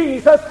feet of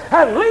Jesus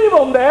and leave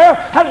them there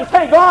and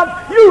say,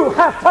 God, you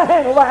have to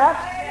handle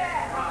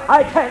that.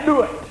 I can't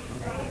do it.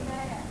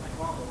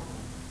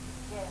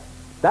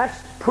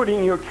 That's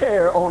putting your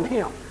care on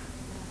him.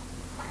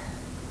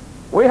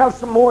 We have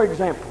some more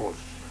examples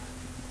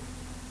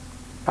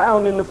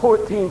found in the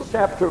 14th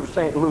chapter of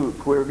St.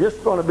 Luke. We're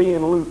just going to be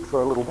in Luke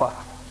for a little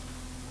while.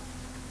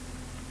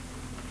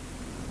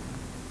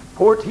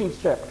 14th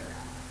chapter,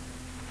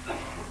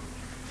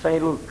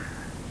 St. Luke.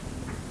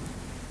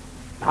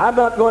 I'm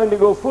not going to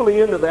go fully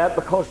into that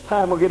because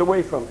time will get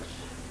away from us.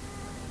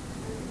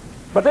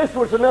 But this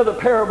was another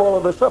parable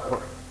of the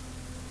supper.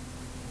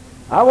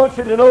 I want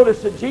you to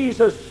notice that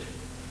Jesus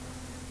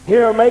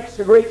here makes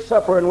a great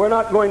supper, and we're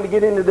not going to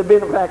get into the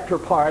benefactor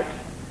part.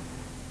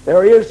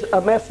 There is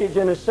a message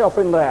in itself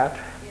in that.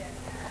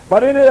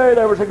 But in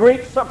there was a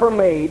great supper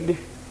made,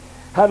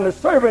 and the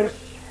servants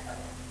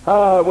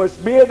was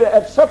bid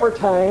at supper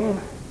time,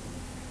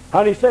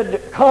 and he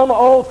said, come,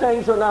 all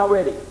things are now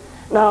ready.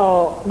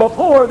 Now,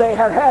 before they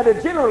had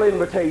a general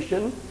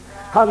invitation,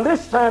 and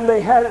this time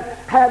they had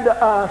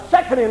a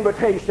second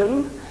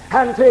invitation,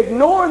 and to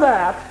ignore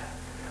that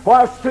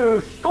was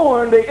to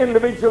scorn the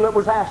individual that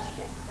was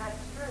asking.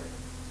 That's true.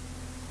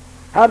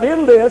 And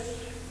in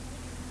this,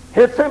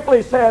 it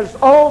simply says,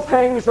 all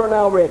things are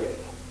now ready.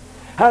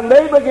 And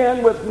they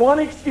began with one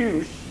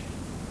excuse,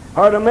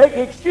 or to make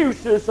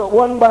excuses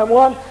one by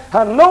one,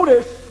 and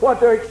notice what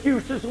their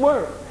excuses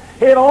were.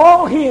 It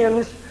all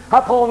hinged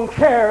upon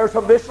cares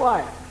of this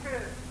life.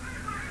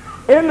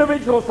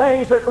 Individual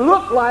things that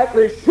look like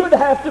they should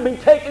have to be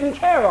taken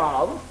care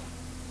of.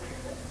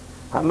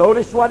 And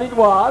notice what it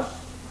was.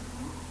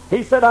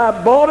 He said,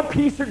 I bought a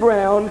piece of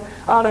ground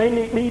and I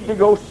need to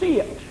go see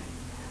it.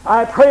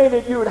 I pray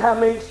that you would have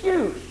me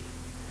excused.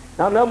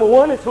 Now, number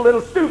one, it's a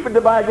little stupid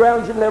to buy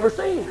grounds you've never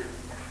seen.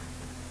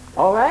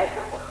 All right?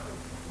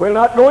 We'll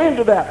not go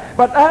into that.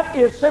 But that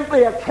is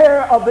simply a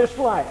care of this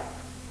life.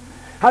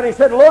 And he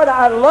said, Lord,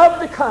 I'd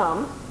love to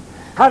come,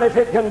 and if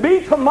it can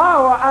be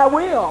tomorrow, I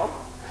will.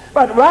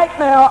 But right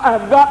now,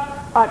 I've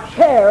got a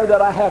care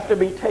that I have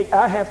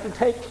to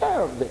take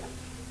care of this.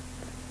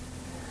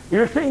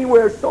 You see,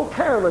 we're so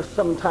careless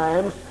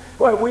sometimes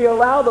where we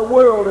allow the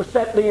world to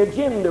set the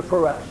agenda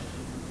for us.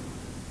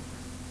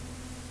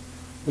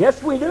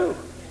 Yes, we do.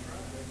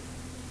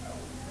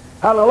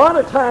 And a lot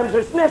of times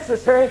it's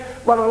necessary,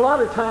 but a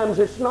lot of times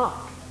it's not.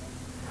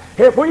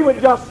 If we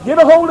would just get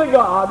a hold of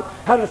God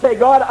and say,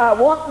 God, I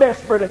want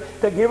desperately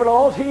to give it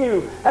all to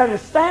you, and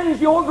stand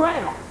your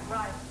ground.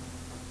 Right.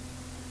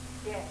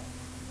 Yeah.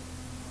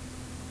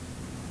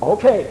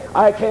 Okay,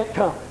 I can't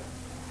come.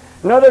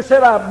 Another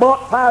said, I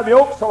bought 5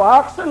 yokes of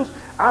oxen.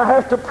 I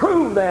have to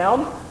prove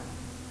them.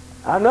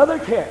 Another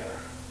care.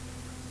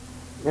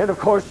 And of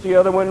course the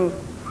other one,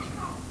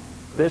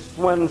 this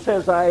one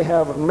says, I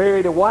have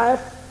married a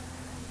wife,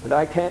 but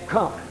I can't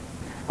come.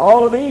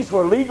 All of these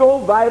were legal,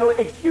 vital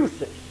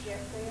excuses,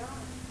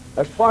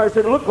 as far as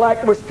it looked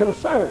like was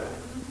concerned.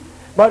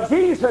 But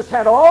Jesus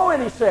had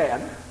already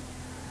said,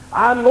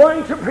 I'm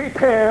going to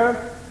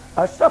prepare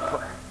a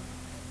supper.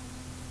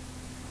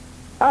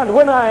 And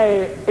when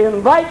I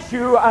invite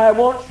you, I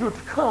want you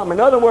to come. In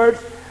other words,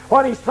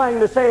 what he's trying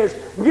to say is,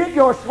 get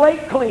your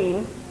slate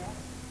clean,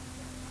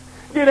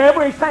 get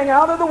everything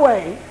out of the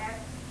way,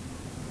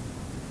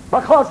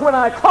 because when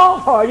I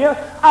call for you,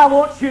 I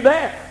want you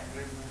there.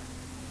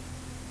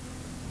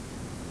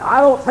 I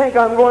don't think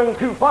I'm going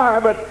too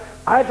far, but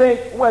I think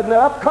when the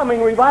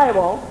upcoming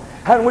revival,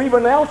 and we've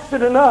announced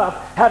it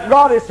enough, that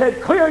God has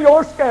said, clear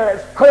your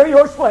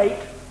slate,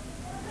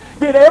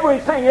 get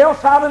everything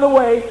else out of the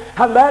way,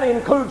 and that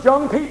includes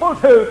young people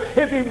too.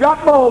 If you've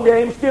got ball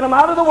games, get them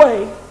out of the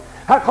way,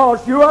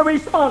 because you are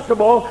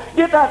responsible.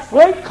 Get that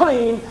slate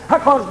clean,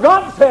 because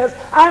God says,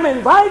 I'm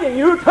inviting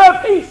you to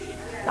a feast.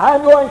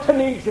 I'm going to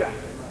need you.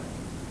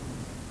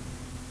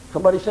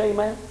 Somebody say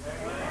amen?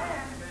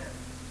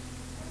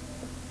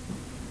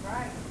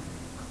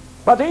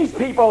 But these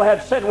people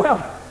had said,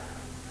 well,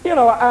 you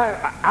know,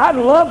 I'd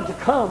love to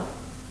come.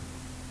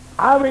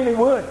 I really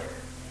would.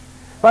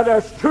 But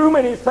there's too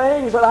many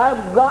things that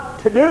I've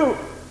got to do.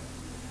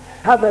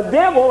 And the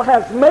devil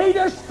has made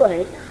us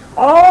think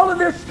all of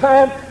this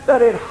time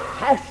that it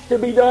has to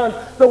be done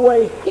the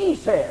way he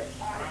says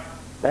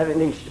that it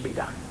needs to be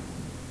done.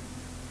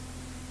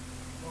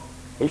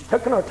 He's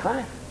taking our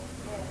time.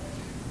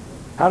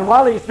 And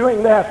while he's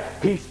doing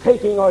that, he's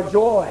taking our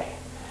joy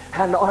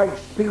and our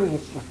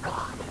experience with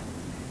God.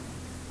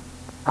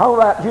 I don't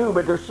know about you,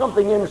 but there's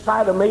something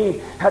inside of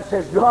me that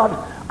says, God,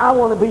 I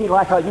want to be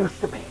like I used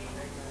to be.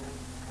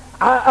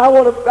 I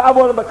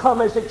want to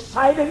become as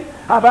excited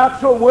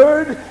about your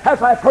word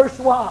as I first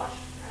was.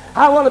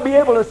 I want to be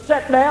able to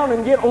sit down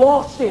and get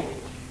lost in it.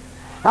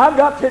 I've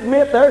got to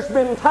admit, there's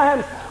been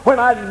times when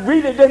I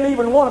really didn't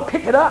even want to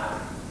pick it up.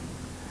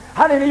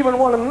 I didn't even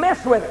want to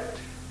mess with it.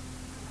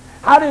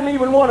 I didn't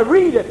even want to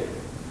read it.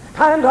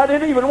 Times I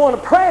didn't even want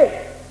to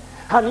pray.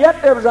 And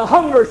yet there was a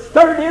hunger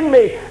stirred in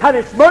me, and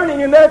it's burning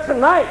in there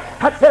tonight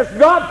that says,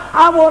 God,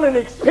 I want an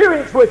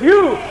experience with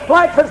you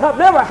like as I've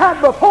never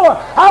had before.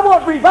 I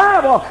want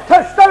revival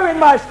to stir in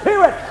my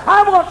spirit.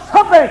 I want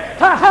something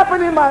to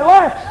happen in my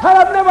life that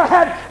I've never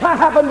had to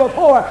happen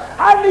before.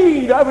 I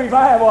need a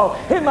revival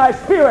in my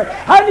spirit.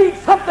 I need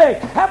something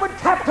that would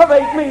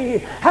captivate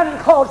me and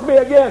cause me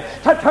again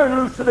to turn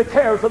loose to the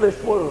cares of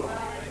this world.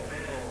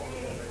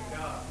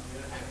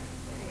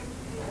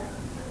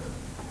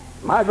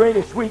 My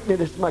greatest weakness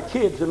is my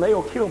kids, and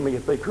they'll kill me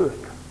if they could.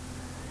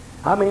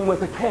 I mean, with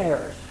the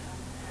cares.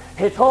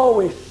 It's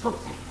always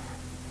something.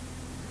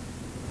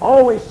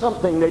 Always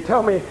something. They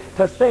tell me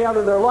to stay out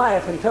of their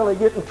life until they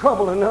get in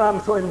trouble, and then I'm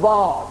so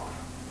involved.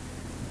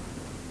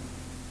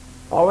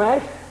 All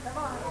right?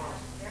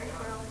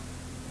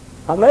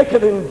 And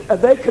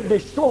they could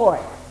destroy.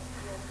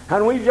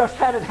 And we've just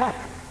had it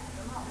happen.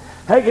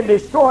 They can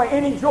destroy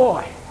any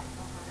joy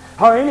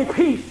or any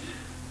peace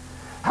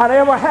I'd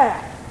ever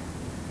had.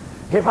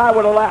 If I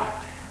would allow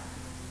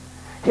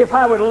it. If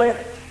I would let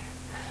it.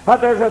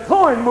 But there's a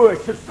thorn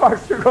bush that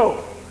starts to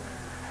grow.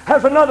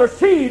 There's another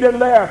seed in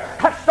there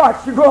that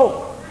starts to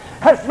grow.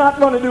 That's not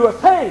going to do a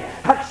thing.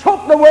 I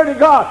choke the word of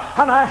God,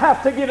 and I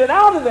have to get it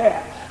out of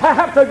there. I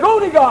have to go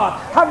to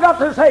God. I've got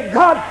to say,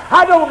 God,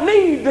 I don't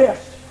need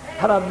this.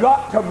 And I've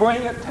got to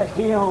bring it to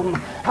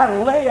Him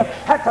and lay it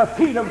at the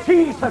feet of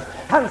Jesus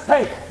and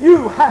say,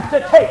 you have to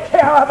take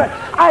care of it.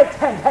 I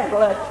can't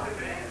handle it.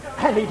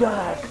 And He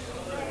does.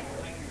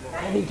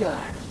 And He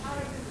does.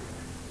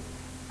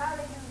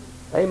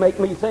 They make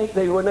me think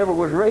they never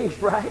was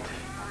raised right.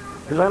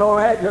 Is that all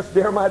right? Just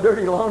bear my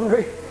dirty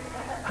laundry.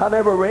 I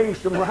never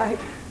raised them right.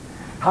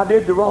 I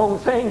did the wrong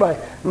thing by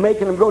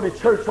making them go to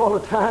church all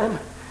the time,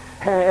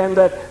 and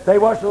that they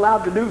wasn't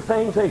allowed to do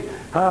things they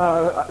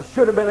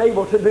should have been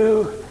able to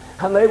do,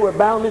 and they were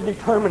bound and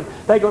determined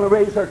they're going to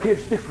raise their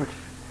kids different.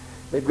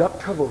 They've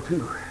got trouble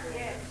too.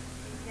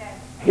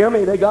 Hear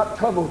me? They got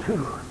trouble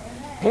too.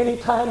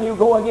 Anytime you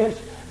go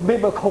against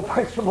biblical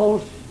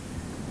principles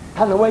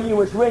and the way you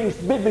was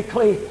raised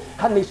biblically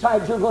and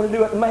decide you're going to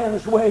do it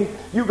man's way,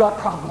 you got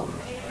problems.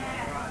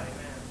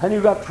 And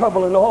you got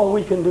trouble, and all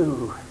we can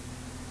do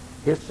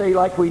is say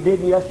like we did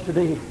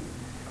yesterday,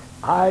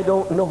 I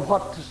don't know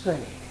what to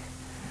say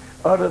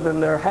other than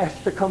there has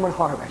to come a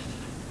harvest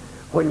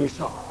when you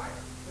sow.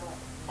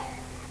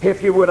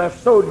 If you would have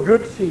sowed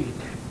good seed,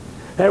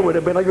 there would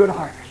have been a good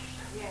harvest.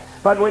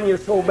 But when you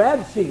sow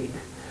bad seed,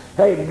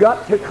 they've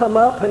got to come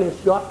up and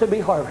it's got to be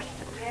harvested.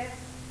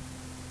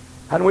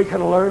 And we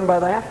can learn by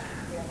that,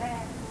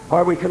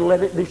 or we can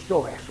let it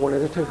destroy us, one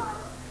of the two.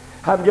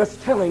 I'm just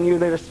telling you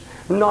that it's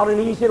not an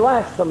easy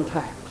life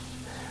sometimes.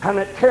 And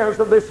that cares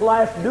of this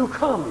life do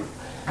come.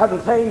 And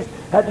things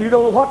that you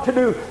don't know what to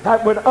do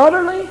that would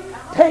utterly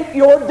take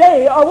your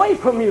day away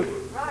from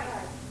you.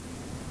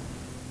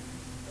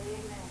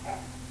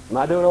 Am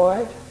I doing all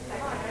right?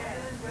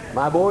 Am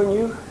I boring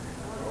you?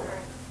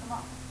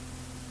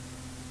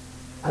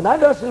 And that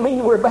doesn't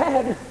mean we're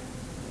bad.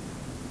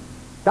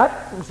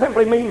 That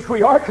simply means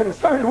we are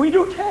concerned. We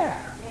do care.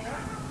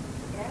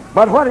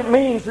 But what it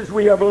means is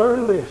we have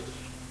learned this.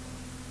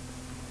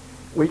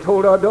 We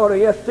told our daughter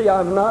yesterday,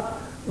 I'm not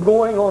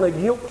going on a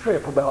guilt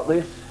trip about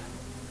this.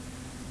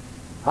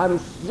 I'm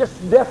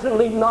just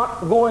definitely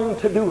not going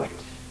to do it.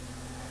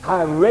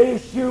 I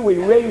raised you, we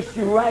raised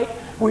you right,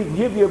 we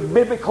give you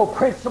biblical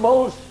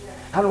principles,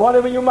 and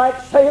whatever you might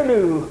say or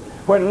do,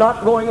 we're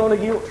not going on a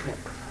guilt trip.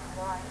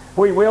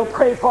 We will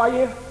pray for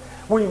you,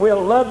 we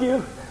will love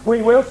you,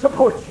 we will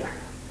support you,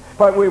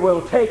 but we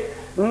will take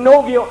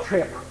no guilt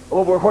trip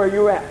over where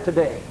you're at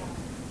today.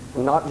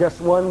 Not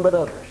just one, but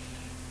others.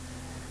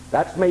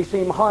 That may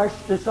seem harsh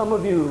to some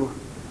of you,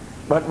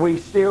 but we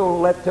still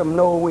let them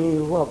know we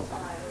love them.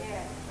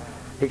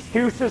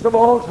 Excuses of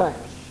all types.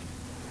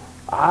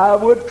 I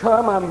would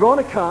come, I'm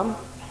going to come,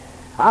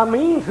 I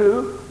mean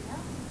to,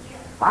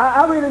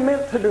 I really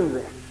meant to do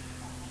this.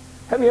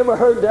 Have you ever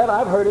heard that?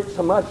 I've heard it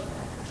so much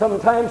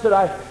sometimes that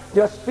I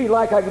just feel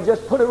like I could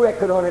just put a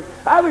record on it.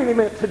 I really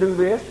meant to do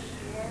this.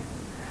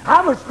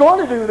 I was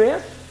going to do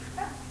this.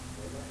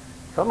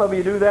 Some of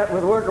you do that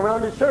with work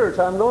around the church.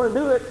 I'm going to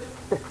do it.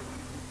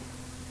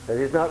 But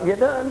it's not get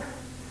done.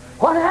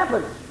 What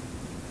happens?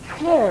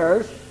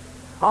 Cares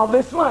of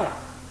this life.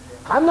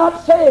 I'm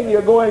not saying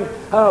you're going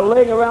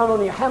laying around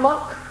on your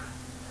hammock.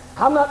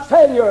 I'm not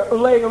saying you're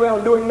laying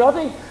around doing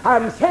nothing.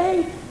 I'm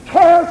saying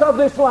cares of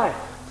this life.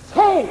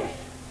 Things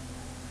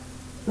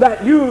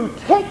that you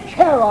take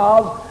care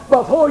of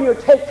before you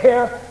take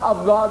care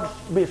of God's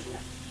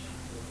business.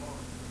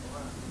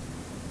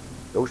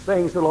 Those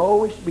things will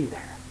always be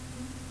there.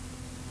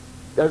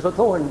 There's a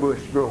thorn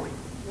bush growing.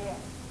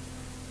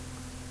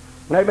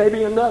 There may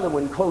be another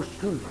one close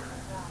to you.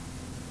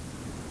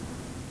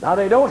 Now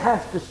they don't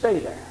have to stay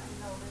there.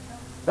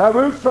 Their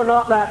roots are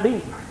not that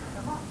deep.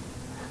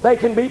 They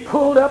can be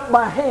pulled up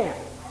by hand.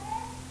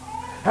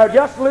 They're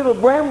just little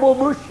bramble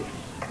bushes.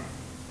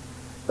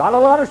 Not a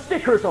lot of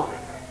stickers on it.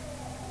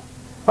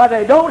 But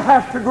they don't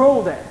have to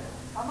grow there.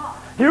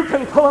 You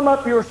can pull them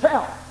up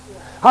yourself.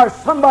 Or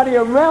somebody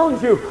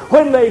around you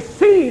when they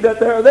see that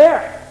they're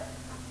there.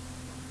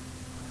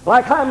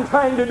 Like I'm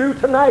trying to do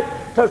tonight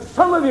to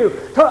some of you,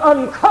 to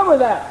uncover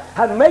that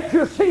and make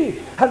you see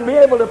and be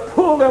able to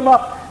pull them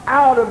up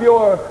out of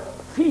your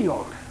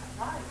field.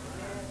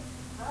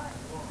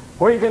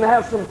 Where you can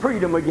have some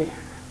freedom again.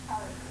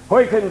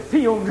 Where you can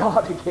feel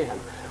God again.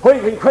 Where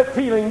you can quit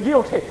feeling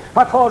guilty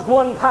because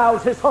one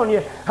piles this on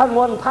you and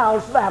one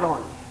piles that on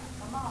you.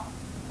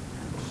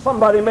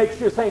 Somebody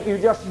makes you think you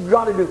just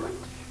got to do it.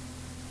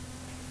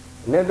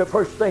 And then the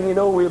first thing you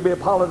know, we'll be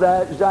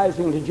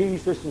apologizing to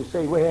Jesus and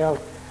say, well,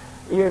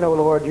 you know,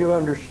 Lord, you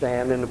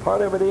understand. And the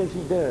part of it is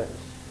he does.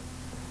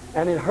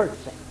 And it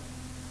hurts him.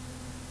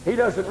 He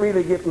doesn't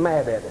really get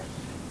mad at us.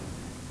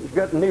 He's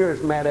got near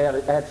as mad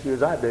at you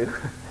as I do.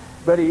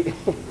 But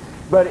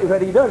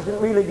he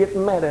doesn't really get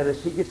mad at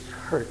us. He gets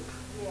hurt.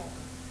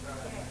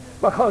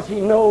 Because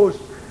he knows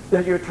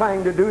that you're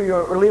trying to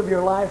live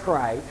your life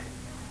right.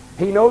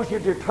 He knows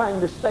that you're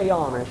trying to stay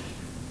honest.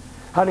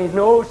 And he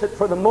knows that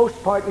for the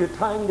most part you're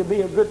trying to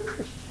be a good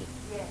Christian.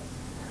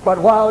 But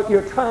while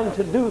you're trying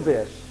to do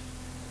this,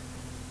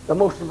 the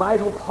most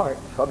vital part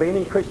of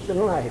any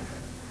Christian life,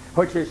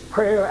 which is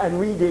prayer and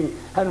reading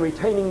and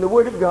retaining the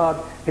Word of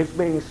God, is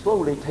being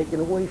slowly taken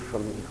away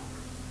from you.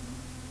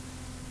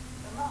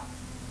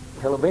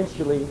 Until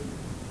eventually,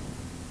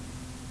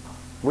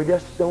 we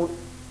just don't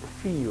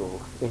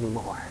feel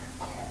anymore.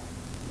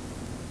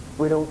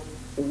 We don't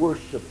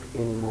worship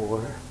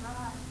anymore.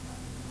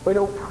 We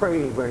don't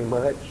pray very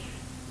much.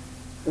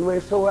 And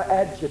we're so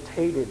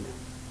agitated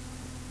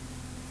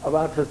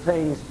about the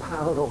things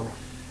piled on us.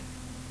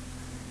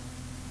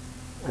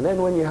 And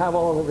then when you have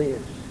all of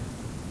this,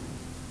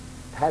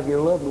 have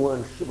your loved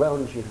ones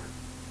around you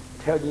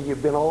tell you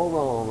you've been all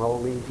wrong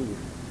all these years.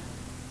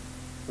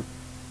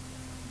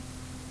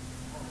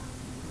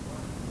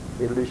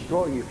 It'll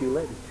destroy you if you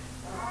let it.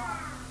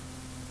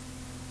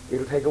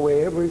 It'll take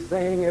away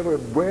everything, every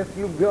breath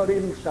you've got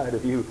inside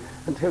of you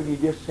until you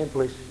just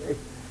simply say,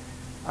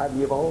 I've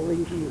lived all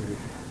these years.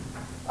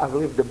 I've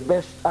lived the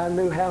best I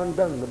knew how and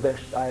done the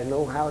best I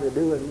know how to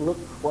do, and look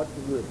what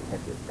good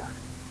have you done.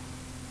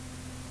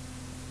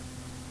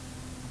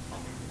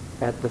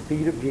 At the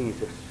feet of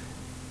Jesus,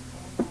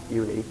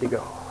 you need to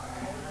go.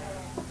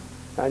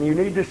 And you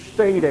need to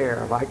stay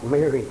there like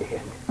Mary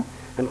did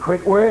and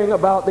quit worrying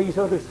about these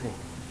other things.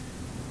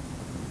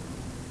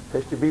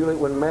 Sister Bewley, it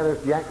wouldn't matter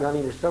if Jack got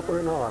into supper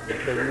or not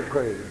until you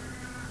prayed.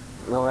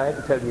 No, I had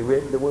to tell you,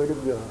 read the Word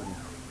of God.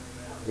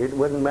 It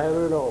wouldn't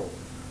matter at all.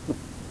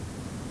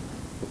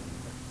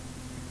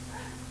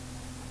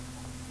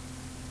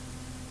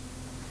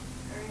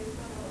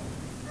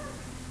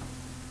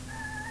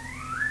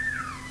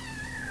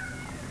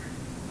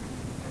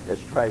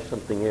 Let's try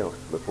something else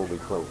before we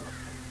close.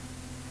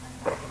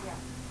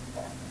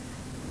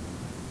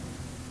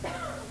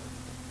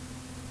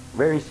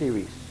 Very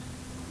serious.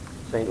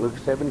 St. Luke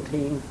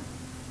 17.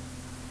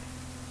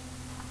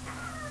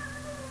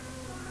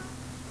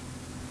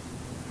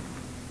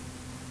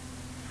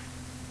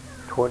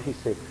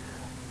 26.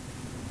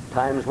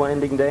 Time's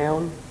winding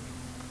down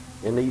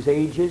in these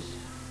ages.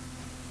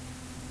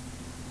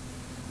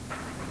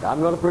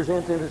 I'm going to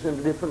present this in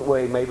a different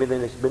way maybe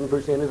than it's been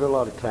presented a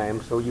lot of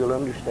times, so you'll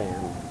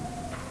understand.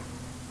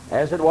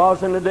 As it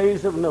was in the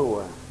days of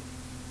Noah,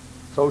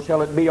 so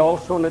shall it be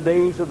also in the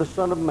days of the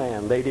Son of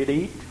Man. They did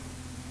eat.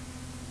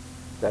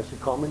 That's a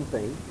common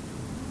thing.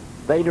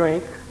 They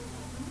drank.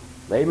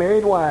 They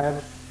married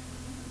wives.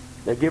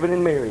 They're given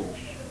in marriage.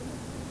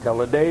 Till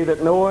the day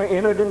that Noah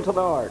entered into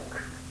the ark,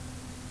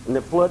 and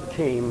the flood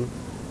came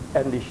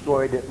and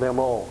destroyed them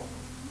all.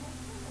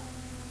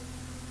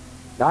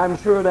 Now, I'm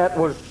sure that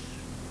was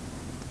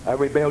a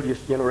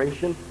rebellious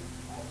generation.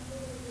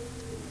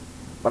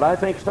 But I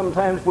think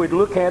sometimes we'd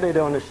look at it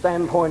on the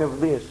standpoint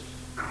of this,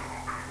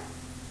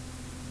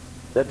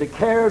 that the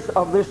cares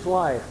of this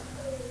life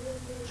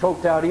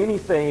choked out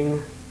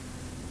anything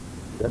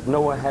that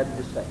Noah had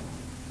to say.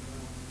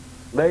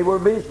 They were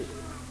busy.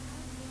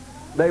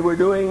 They were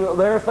doing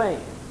their thing.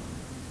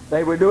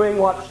 They were doing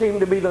what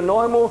seemed to be the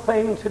normal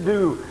thing to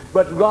do,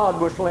 but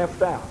God was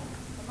left out.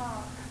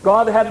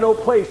 God had no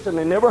place, and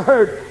they never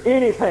heard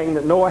anything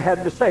that Noah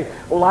had to say.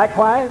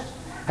 Likewise,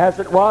 as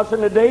it was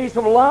in the days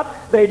of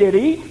Lot, they did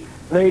eat,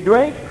 they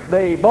drank,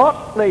 they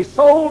bought, they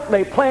sold,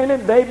 they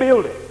planted, they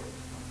builded.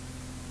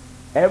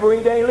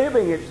 Everyday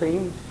living, it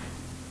seems.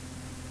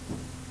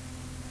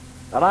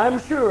 And I'm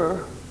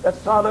sure that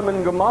Sodom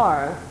and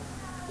Gomorrah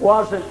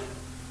wasn't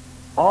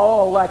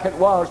all like it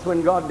was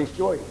when God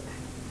destroyed it.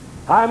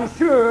 I'm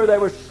sure there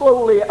was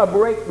slowly a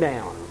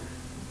breakdown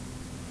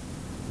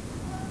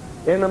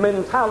in the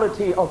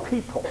mentality of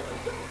people,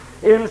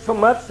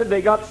 insomuch that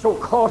they got so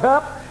caught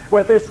up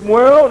with this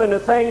world and the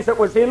things that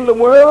was in the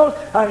world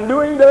and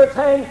doing their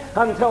thing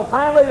until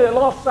finally they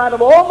lost sight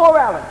of all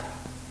morality.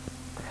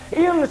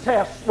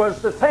 Incest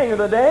was the thing of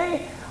the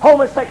day.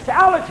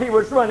 Homosexuality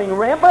was running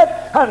rampant,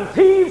 and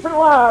thieves and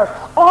liars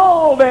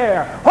all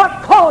there.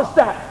 What caused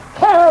that?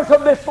 Cares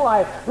of this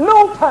life.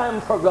 No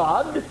time for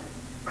God.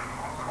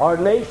 Our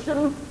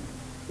nation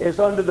is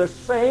under the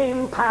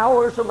same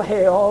powers of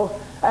hell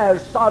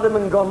as Sodom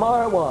and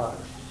Gomorrah was.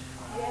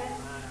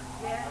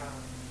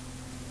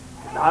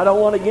 I don't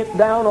want to get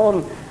down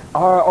on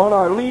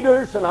our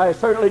leaders, and I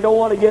certainly don't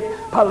want to get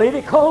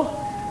political,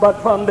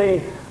 but from the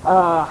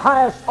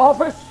highest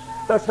office,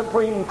 the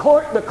Supreme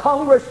Court, the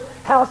Congress,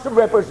 House of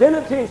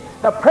Representatives,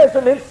 the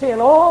presidency,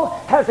 and all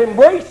has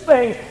embraced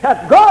things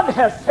that God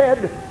has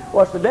said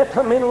was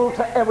detrimental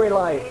to every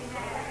life.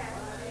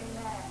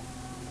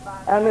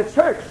 And the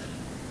church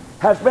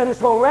has been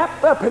so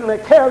wrapped up in the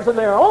cares of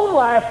their own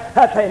life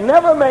that they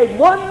never made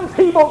one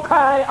feeble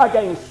cry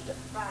against it.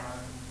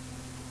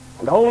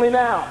 And only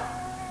now,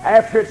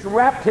 after it's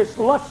wrapped its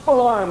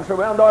lustful arms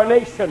around our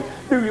nation,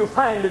 do you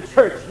find the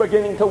church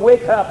beginning to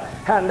wake up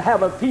and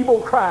have a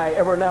feeble cry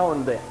every now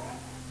and then.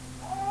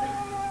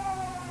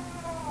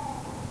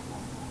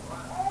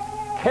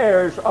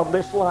 Cares of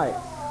this life.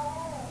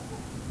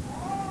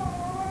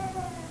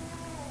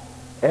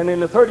 And in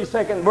the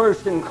 32nd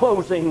verse, in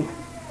closing,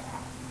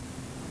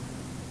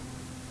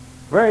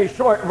 very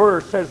short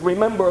verse says,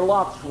 remember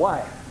Lot's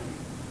wife.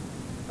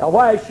 Now,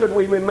 why should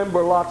we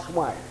remember Lot's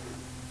wife?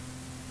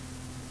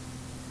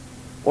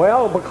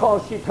 Well,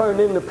 because she turned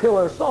into a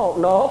pillar of salt.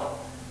 No.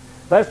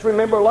 Let's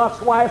remember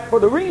Lot's wife for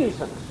the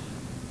reasons.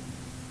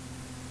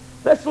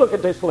 Let's look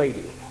at this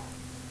lady.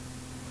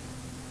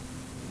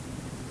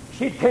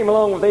 She came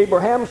along with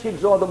Abraham. She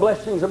saw the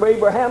blessings of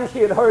Abraham. She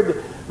had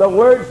heard the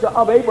words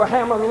of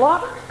Abraham and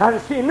Lot,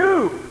 and she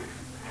knew,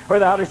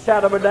 without a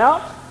shadow of a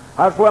doubt,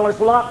 as well as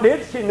Lot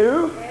did, she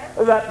knew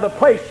that the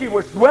place she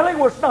was dwelling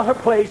was not a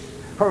place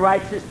for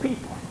righteous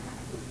people.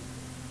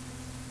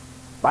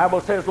 The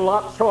Bible says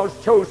Lot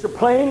chose the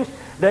plains.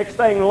 Next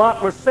thing,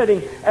 Lot was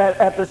sitting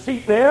at the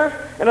seat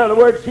there. In other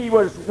words, he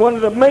was one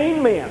of the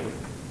main men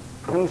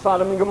in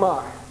Sodom and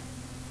Gomorrah.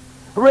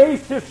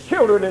 Raised his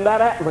children in that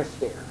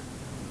atmosphere.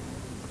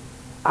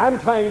 I'm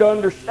trying to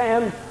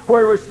understand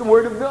where was the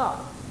Word of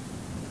God.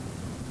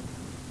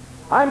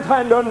 I'm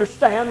trying to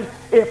understand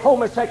if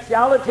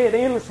homosexuality and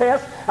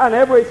incest and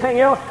everything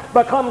else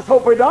becomes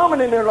so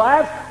predominant in their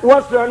lives,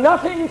 was there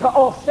nothing to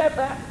offset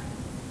that?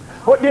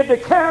 What did the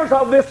cares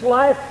of this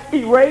life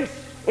erase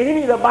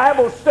any of the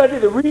Bible study,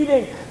 the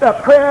reading, the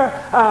prayer,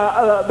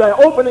 the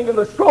opening of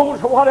the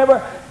scrolls or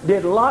whatever?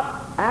 Did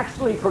Lot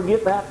actually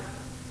forget that?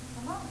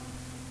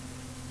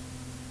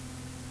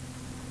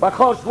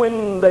 Because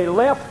when they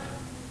left,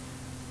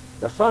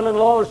 the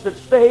son-in-laws that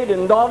stayed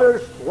and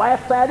daughters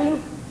laughed at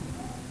him,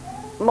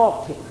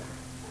 mocked him.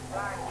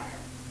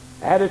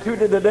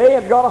 Attitude of the day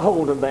had got a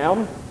hold of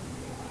them.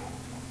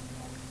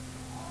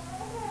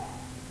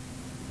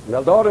 And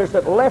the daughters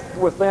that left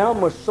with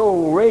them were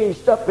so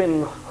raised up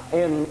in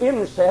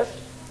incest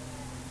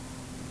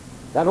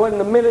that when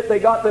the minute they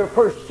got their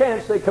first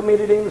chance, they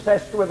committed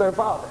incest with their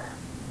father.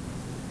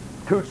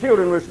 2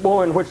 children was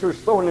born, which was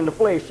thorn in the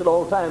flesh at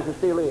all times and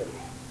still is.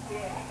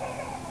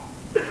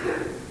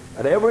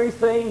 And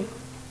everything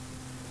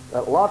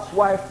that Lot's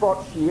wife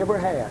thought she ever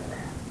had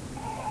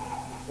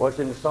was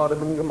in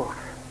Sodom and Gomorrah.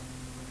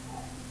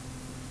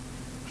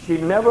 She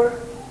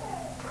never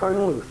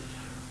turned loose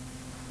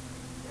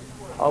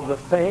of the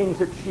things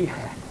that she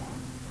had.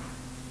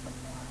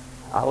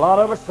 A lot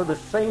of us are the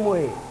same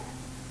way.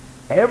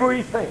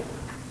 Everything,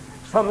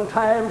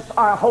 sometimes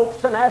our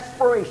hopes and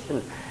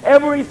aspirations,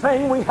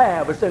 everything we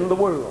have is in the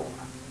world.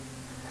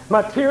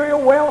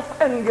 Material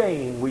wealth and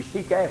gain we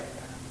seek after.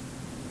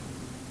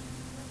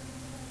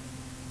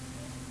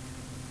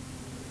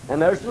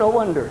 And there's no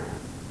wonder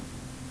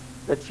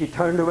that she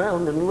turned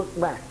around and looked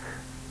back,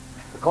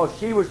 because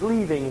she was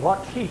leaving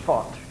what she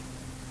thought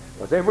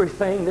was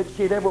everything that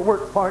she'd ever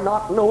worked for,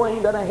 not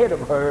knowing that ahead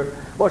of her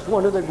was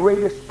one of the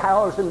greatest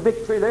powers and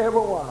victory there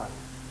ever was.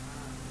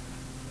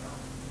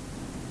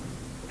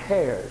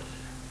 Cares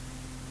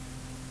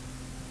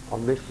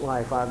on this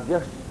life. I've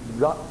just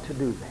got to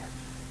do this.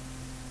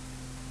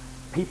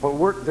 People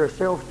work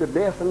themselves to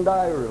death and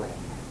die early.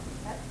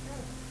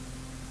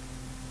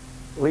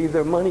 Leave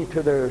their money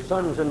to their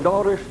sons and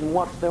daughters and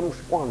watch them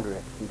squander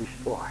it and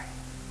destroy.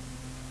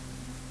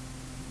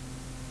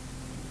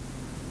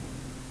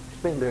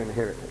 Spend their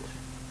inheritance.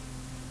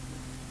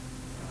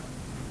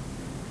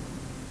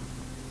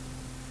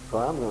 That's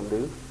what I'm going to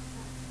do.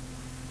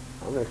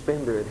 I'm going to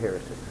spend their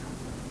inheritance.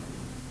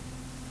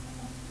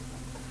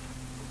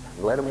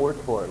 And let them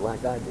work for it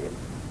like I did.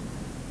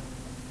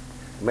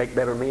 Make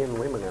better men and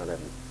women out of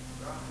them.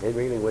 They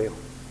really will.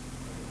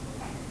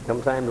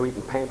 Sometimes we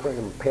can pamper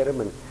them and pet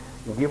them and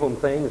give them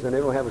things, and they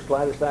don't have the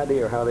slightest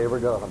idea how they ever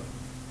got them,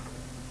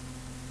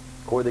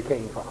 where they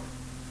came from.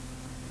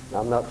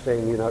 I'm not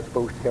saying you're not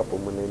supposed to help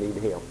them when they need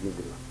help. You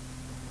do.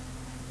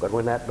 But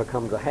when that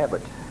becomes a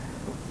habit,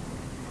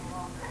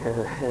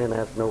 and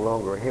that's no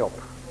longer help.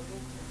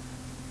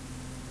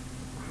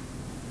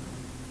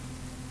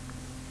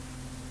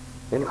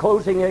 In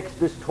closing,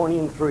 Exodus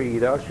 20:3,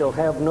 thou shalt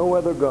have no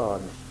other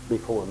gods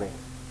before me.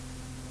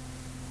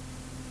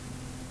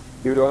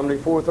 Deuteronomy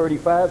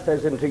 4:35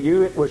 says, unto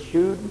you it was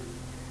shewed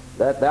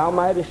that thou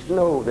mightest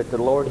know that the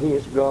Lord he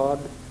is God,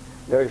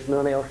 there is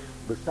none else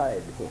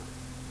beside him.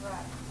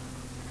 Right.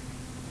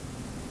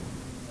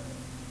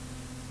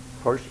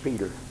 1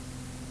 Peter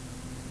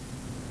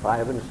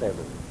 5:7,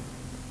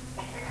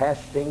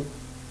 casting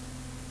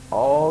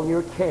all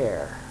your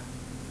care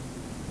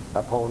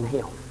upon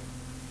him,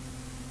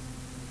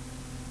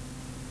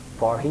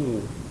 for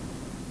he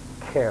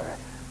careth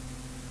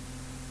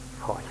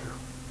for you.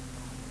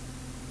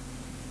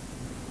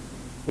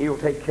 He will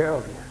take care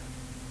of you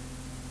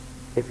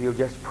if you'll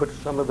just put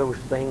some of those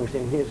things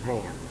in his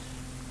hands.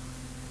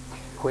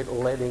 Quit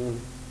letting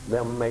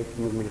them make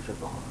you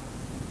miserable.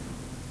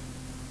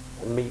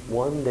 And meet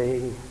one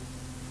day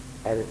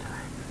at a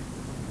time.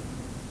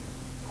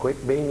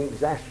 Quit being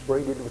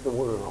exasperated with the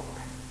world.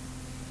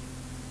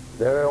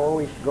 They're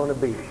always going to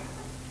be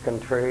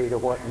contrary to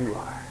what you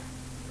are.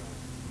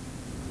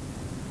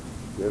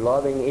 You're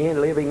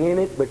living in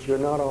it, but you're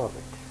not of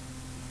it.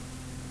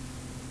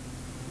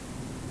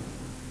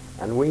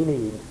 And we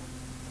need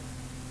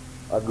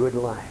a good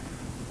life.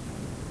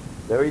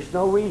 There is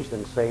no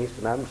reason, saints,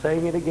 and I'm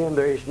saying it again,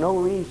 there is no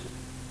reason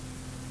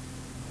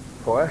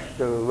for us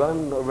to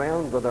run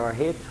around with our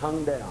heads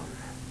hung down,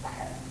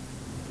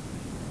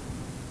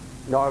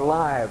 and our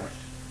lives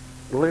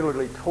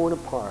literally torn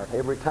apart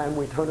every time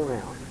we turn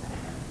around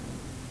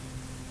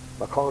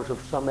because of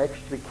some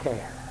extra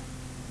care.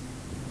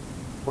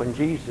 When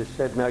Jesus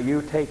said, now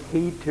you take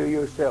heed to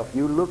yourself.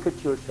 You look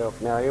at yourself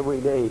now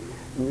every day,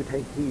 and you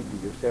take heed to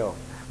yourself,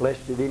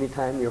 lest at any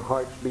time your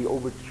hearts be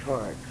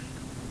overcharged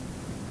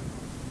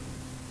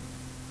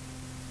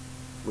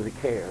with the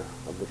care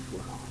of this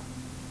world.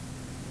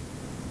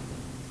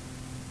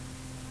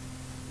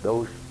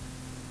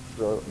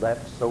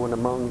 That's sown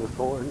among the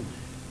thorns.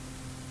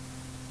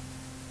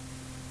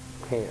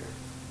 Care.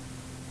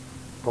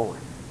 Thorn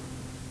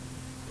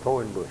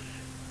bush.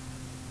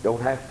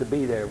 Don't have to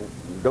be there.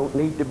 Don't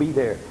need to be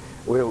there.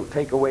 We'll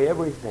take away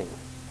everything.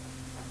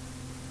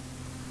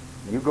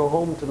 You go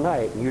home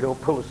tonight and you don't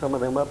pull some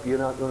of them up, you're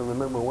not going to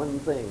remember one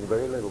thing,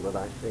 very little that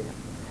I said.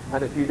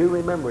 And if you do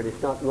remember it,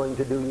 it's not going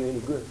to do you any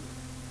good.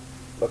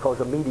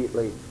 Because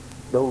immediately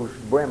those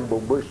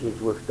bramble bushes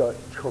will start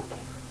choking.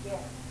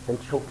 Yes.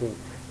 And choking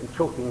and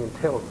choking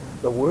until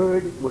the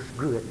word was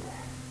good.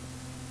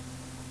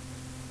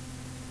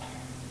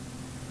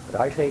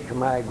 But I say to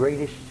my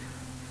greatest,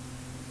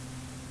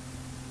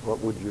 what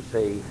would you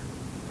say,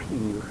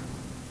 peeve,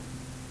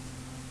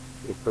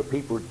 is for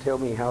people to tell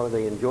me how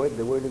they enjoyed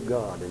the Word of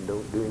God and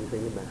don't do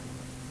anything about it.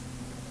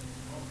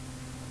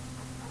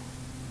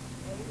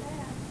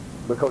 Amen.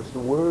 Because the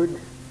Word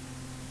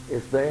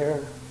is there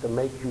to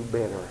make you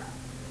better,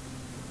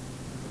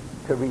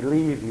 to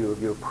relieve you of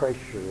your pressure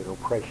and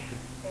oppression,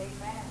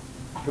 amen,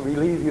 to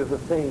relieve you of the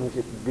things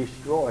that are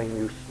destroying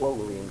you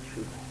slowly and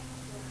surely,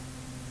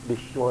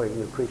 destroying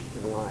your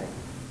Christian life.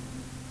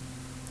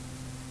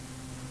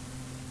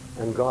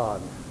 And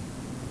God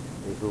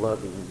is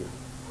loving you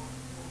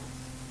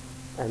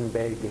and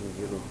begging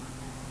you,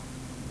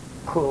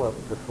 pull up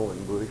the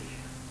thorn bush,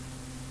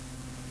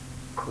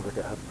 pull it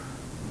up.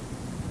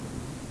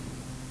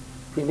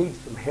 If you need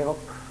some help,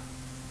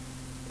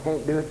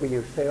 can't do it by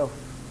yourself,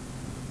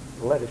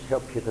 Let us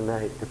help you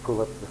tonight to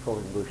pull up the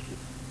thorn bushes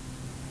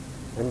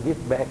and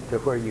get back to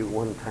where you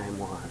one time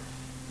was.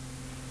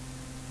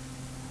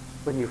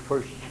 When you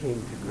first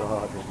came to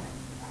God and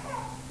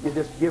you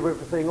just give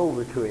everything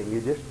over to Him.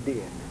 You just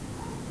did.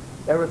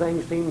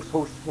 Everything seemed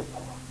so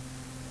simple.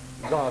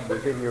 God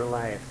was in your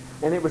life.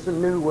 And it was a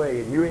new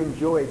way, and you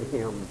enjoyed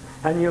Him,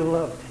 and you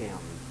loved Him.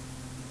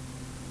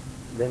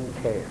 Then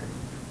care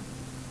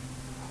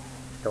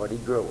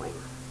started growing.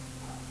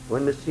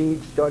 When the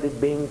seed started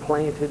being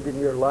planted in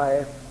your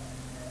life,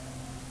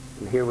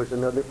 and here was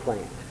another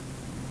plant.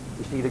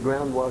 You see, the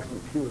ground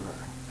wasn't pure.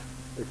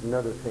 There's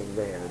another thing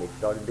there, and it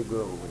started to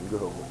grow and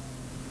grow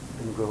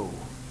and grow.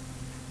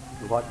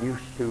 What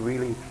used to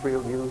really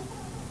thrill you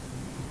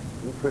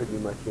doesn't thrill you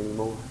much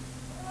anymore.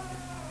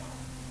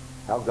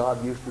 How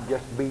God used to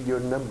just be your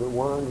number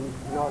one,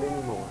 not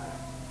anymore.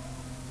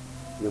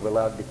 You've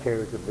allowed the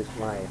cares of this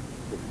life,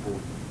 Sister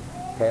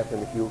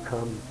Catherine, if you'll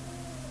come,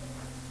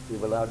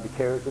 you've allowed the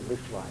cares of this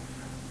life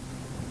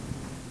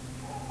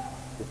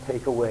to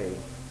take away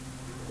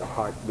the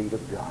heartbeat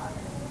of God.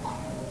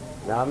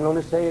 Now I'm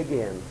going to say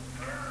again,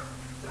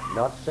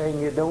 not saying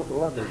you don't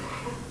love Him.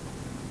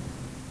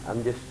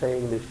 I'm just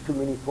saying there's too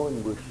many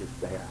thorn bushes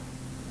there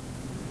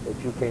that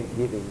you can't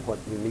give Him what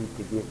you need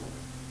to give Him.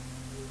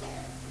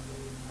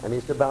 And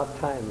it's about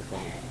time,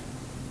 friends,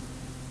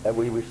 that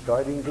we were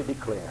starting to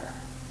declare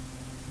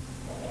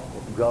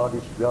that God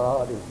is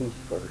God and He's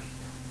first.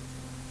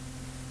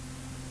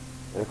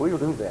 And if we'll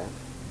do that,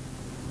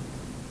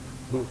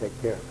 He'll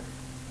take care of us.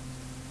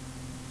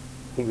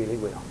 He really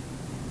will.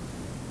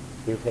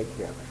 He'll take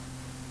care of us.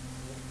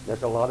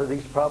 There's a lot of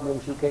these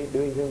problems you can't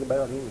do anything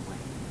about anyway.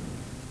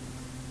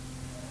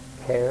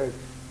 Cares,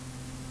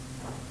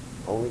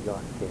 only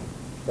God can.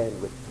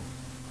 Stand with me.